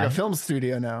 It feels like a film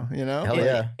studio now. You know. Hell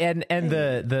yeah. And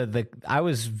the I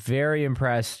was very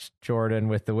impressed, Jordan,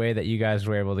 with the way that you guys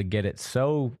were able to get it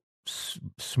so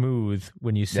smooth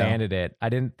when you sanded it. I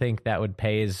didn't think that would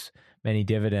pay as many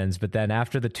dividends, but then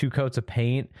after the 2 coats of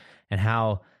paint and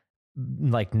how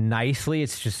like nicely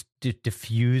it's just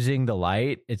diffusing the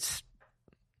light,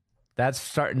 that's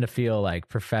starting to feel like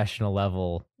professional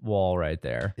level wall right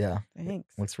there. Yeah. Thanks.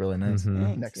 Looks really nice. Mhm.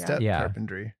 Thanks, Next yeah. step, Yeah.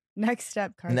 carpentry. Next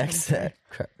step, carpentry. Next set.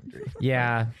 Carpentry.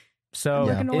 Yeah. So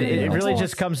I'm looking it at really it.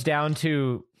 just comes down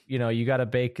to, you got to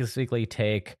basically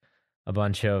take a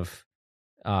bunch of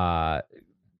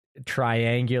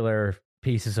triangular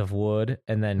pieces of wood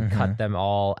and then cut them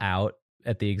all out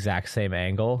at the exact same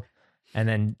angle. And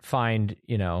then find,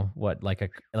 like an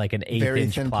 1/8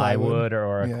 inch plywood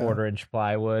or a 1/4 inch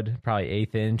plywood, probably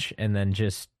 1/8 inch, and then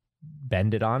just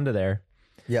bend it onto there.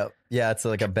 Yep. Yeah, it's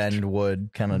like a bend wood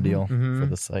kind of deal for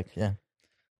the psych. Yeah.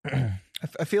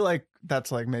 I feel like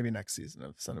that's like maybe next season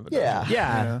of Son of a Yeah.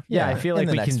 Gun. Yeah. I feel like In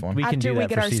the next one. we can After do we that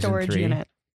get for our season storage 3. unit.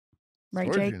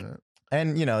 Right, Storage Jake? unit.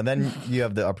 And then you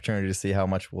have the opportunity to see how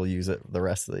much we'll use it the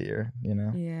rest of the year,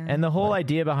 Yeah. And the whole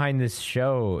idea behind this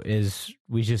show is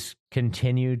we just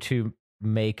continue to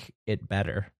make it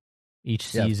better each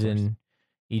season.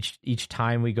 Each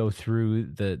time we go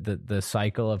through the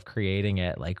cycle of creating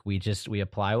it, like we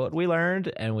apply what we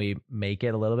learned and we make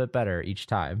it a little bit better each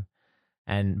time.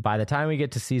 And by the time we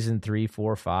get to season 3,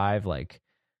 4, 5, like,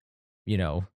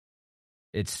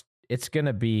 it's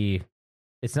gonna be,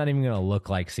 it's not even gonna look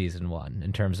like season 1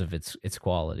 in terms of its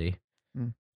quality.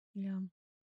 Yeah.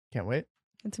 Can't wait.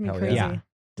 It's gonna be Hell crazy. Yeah.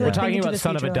 To We're think talking into about the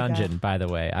Son of a future like that. Dungeon, by the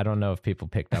way. I don't know if people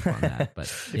picked up on that,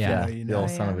 but Yeah, yeah. The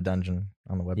old Son of a Dungeon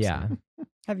on the website. Yeah.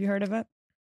 Have you heard of it?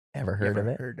 Ever heard of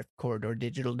it? Heard of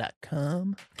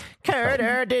CorridorDigital.com?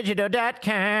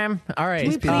 CorridorDigital.com. All right. Can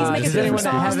we please make a does theme anyone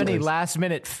song? have any last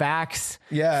minute facts?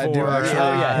 Yeah, I for, do actually.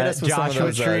 hit us with some of Joshua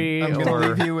those, Tree. I'm going to or...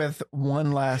 leave you with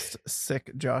one last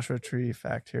sick Joshua Tree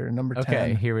fact here. Number 10.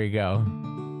 Okay, here we go.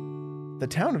 the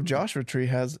town of Joshua Tree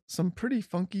has some pretty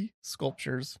funky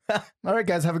sculptures. All right,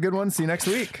 guys, have a good one. See you next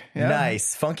week. Yeah.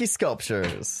 Nice. Funky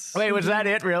sculptures. Wait, was that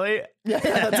it, really? Yeah,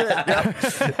 that's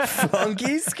it. Yep.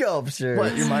 Funky sculptures.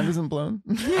 What, your mind isn't blown?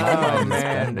 Oh,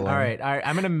 man. All right.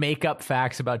 I'm going to make up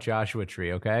facts about Joshua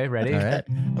Tree, okay? Ready? All right.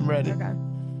 I'm ready. Okay.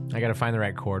 I got to find the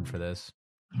right chord for this.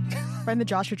 Find the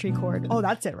Joshua Tree chord. Oh,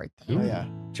 that's it right there. Oh, yeah.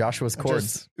 Joshua's It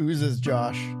chords. just oozes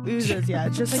Josh. Oozes, yeah.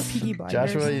 It's just like Peaky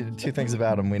Blinders. Joshua, two things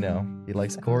about him we know. He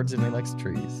likes chords and he likes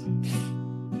trees.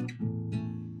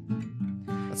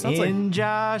 That sounds In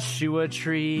Joshua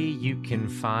Tree, you can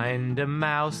find a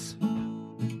mouse.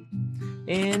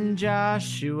 In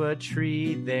Joshua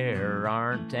Tree, there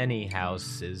aren't any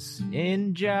houses.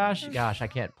 Gosh, I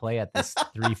can't play at this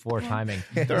 3/4 timing.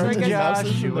 There aren't any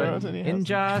houses, and there Joshua, aren't any in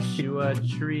houses. Joshua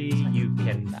Tree, you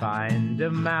can find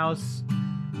a mouse.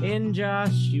 In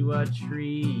Joshua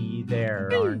Tree, there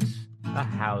aren't a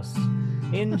house.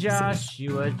 In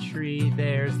Joshua Tree,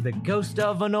 there's the ghost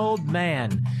of an old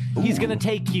man. He's gonna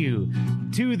take you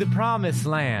to the promised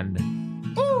land.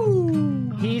 Ooh.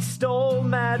 He stole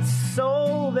Matt's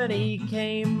soul, then he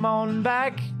came on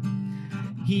back.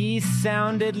 He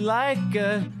sounded like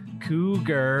a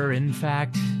cougar, in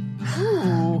fact.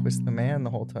 Was the man the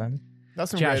whole time?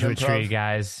 That's some Joshua great improv. Tree,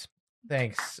 guys.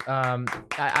 Thanks.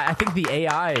 I think the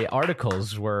AI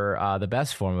articles were the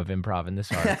best form of improv in this,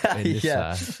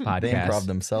 podcast. They improv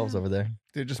themselves over there.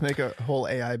 Dude, just make a whole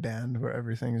AI band where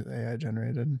everything is AI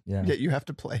generated. Yeah. Yet you have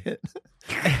to play it.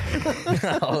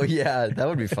 Oh, yeah. That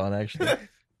would be fun, actually.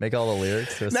 Make all the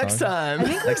lyrics to a Next song. time. I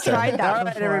think we've tried that All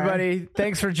right, before. everybody.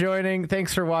 Thanks for joining.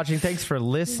 Thanks for watching. Thanks for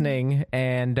listening.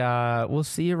 And we'll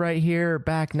see you right here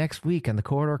back next week on the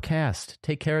Corridor Cast.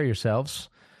 Take care of yourselves.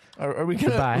 Are we gonna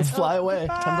Goodbye. let's fly away?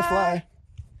 Time to fly.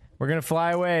 We're going to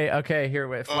fly away. Okay, here.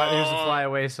 Wait, here's the fly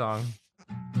away song.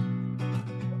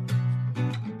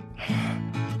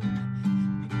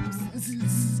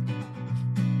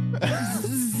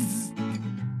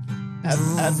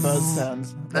 Add buzz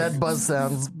sounds. Add buzz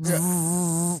sounds.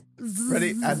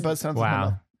 Ready? Add buzz sounds.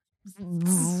 Wow.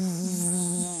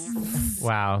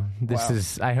 Wow.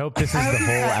 I hope this is the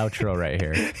whole outro right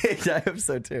here. I hope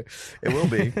so, too. It will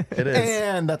be. It is.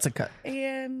 And that's a cut.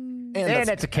 And And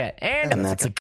that's a cat. And that's a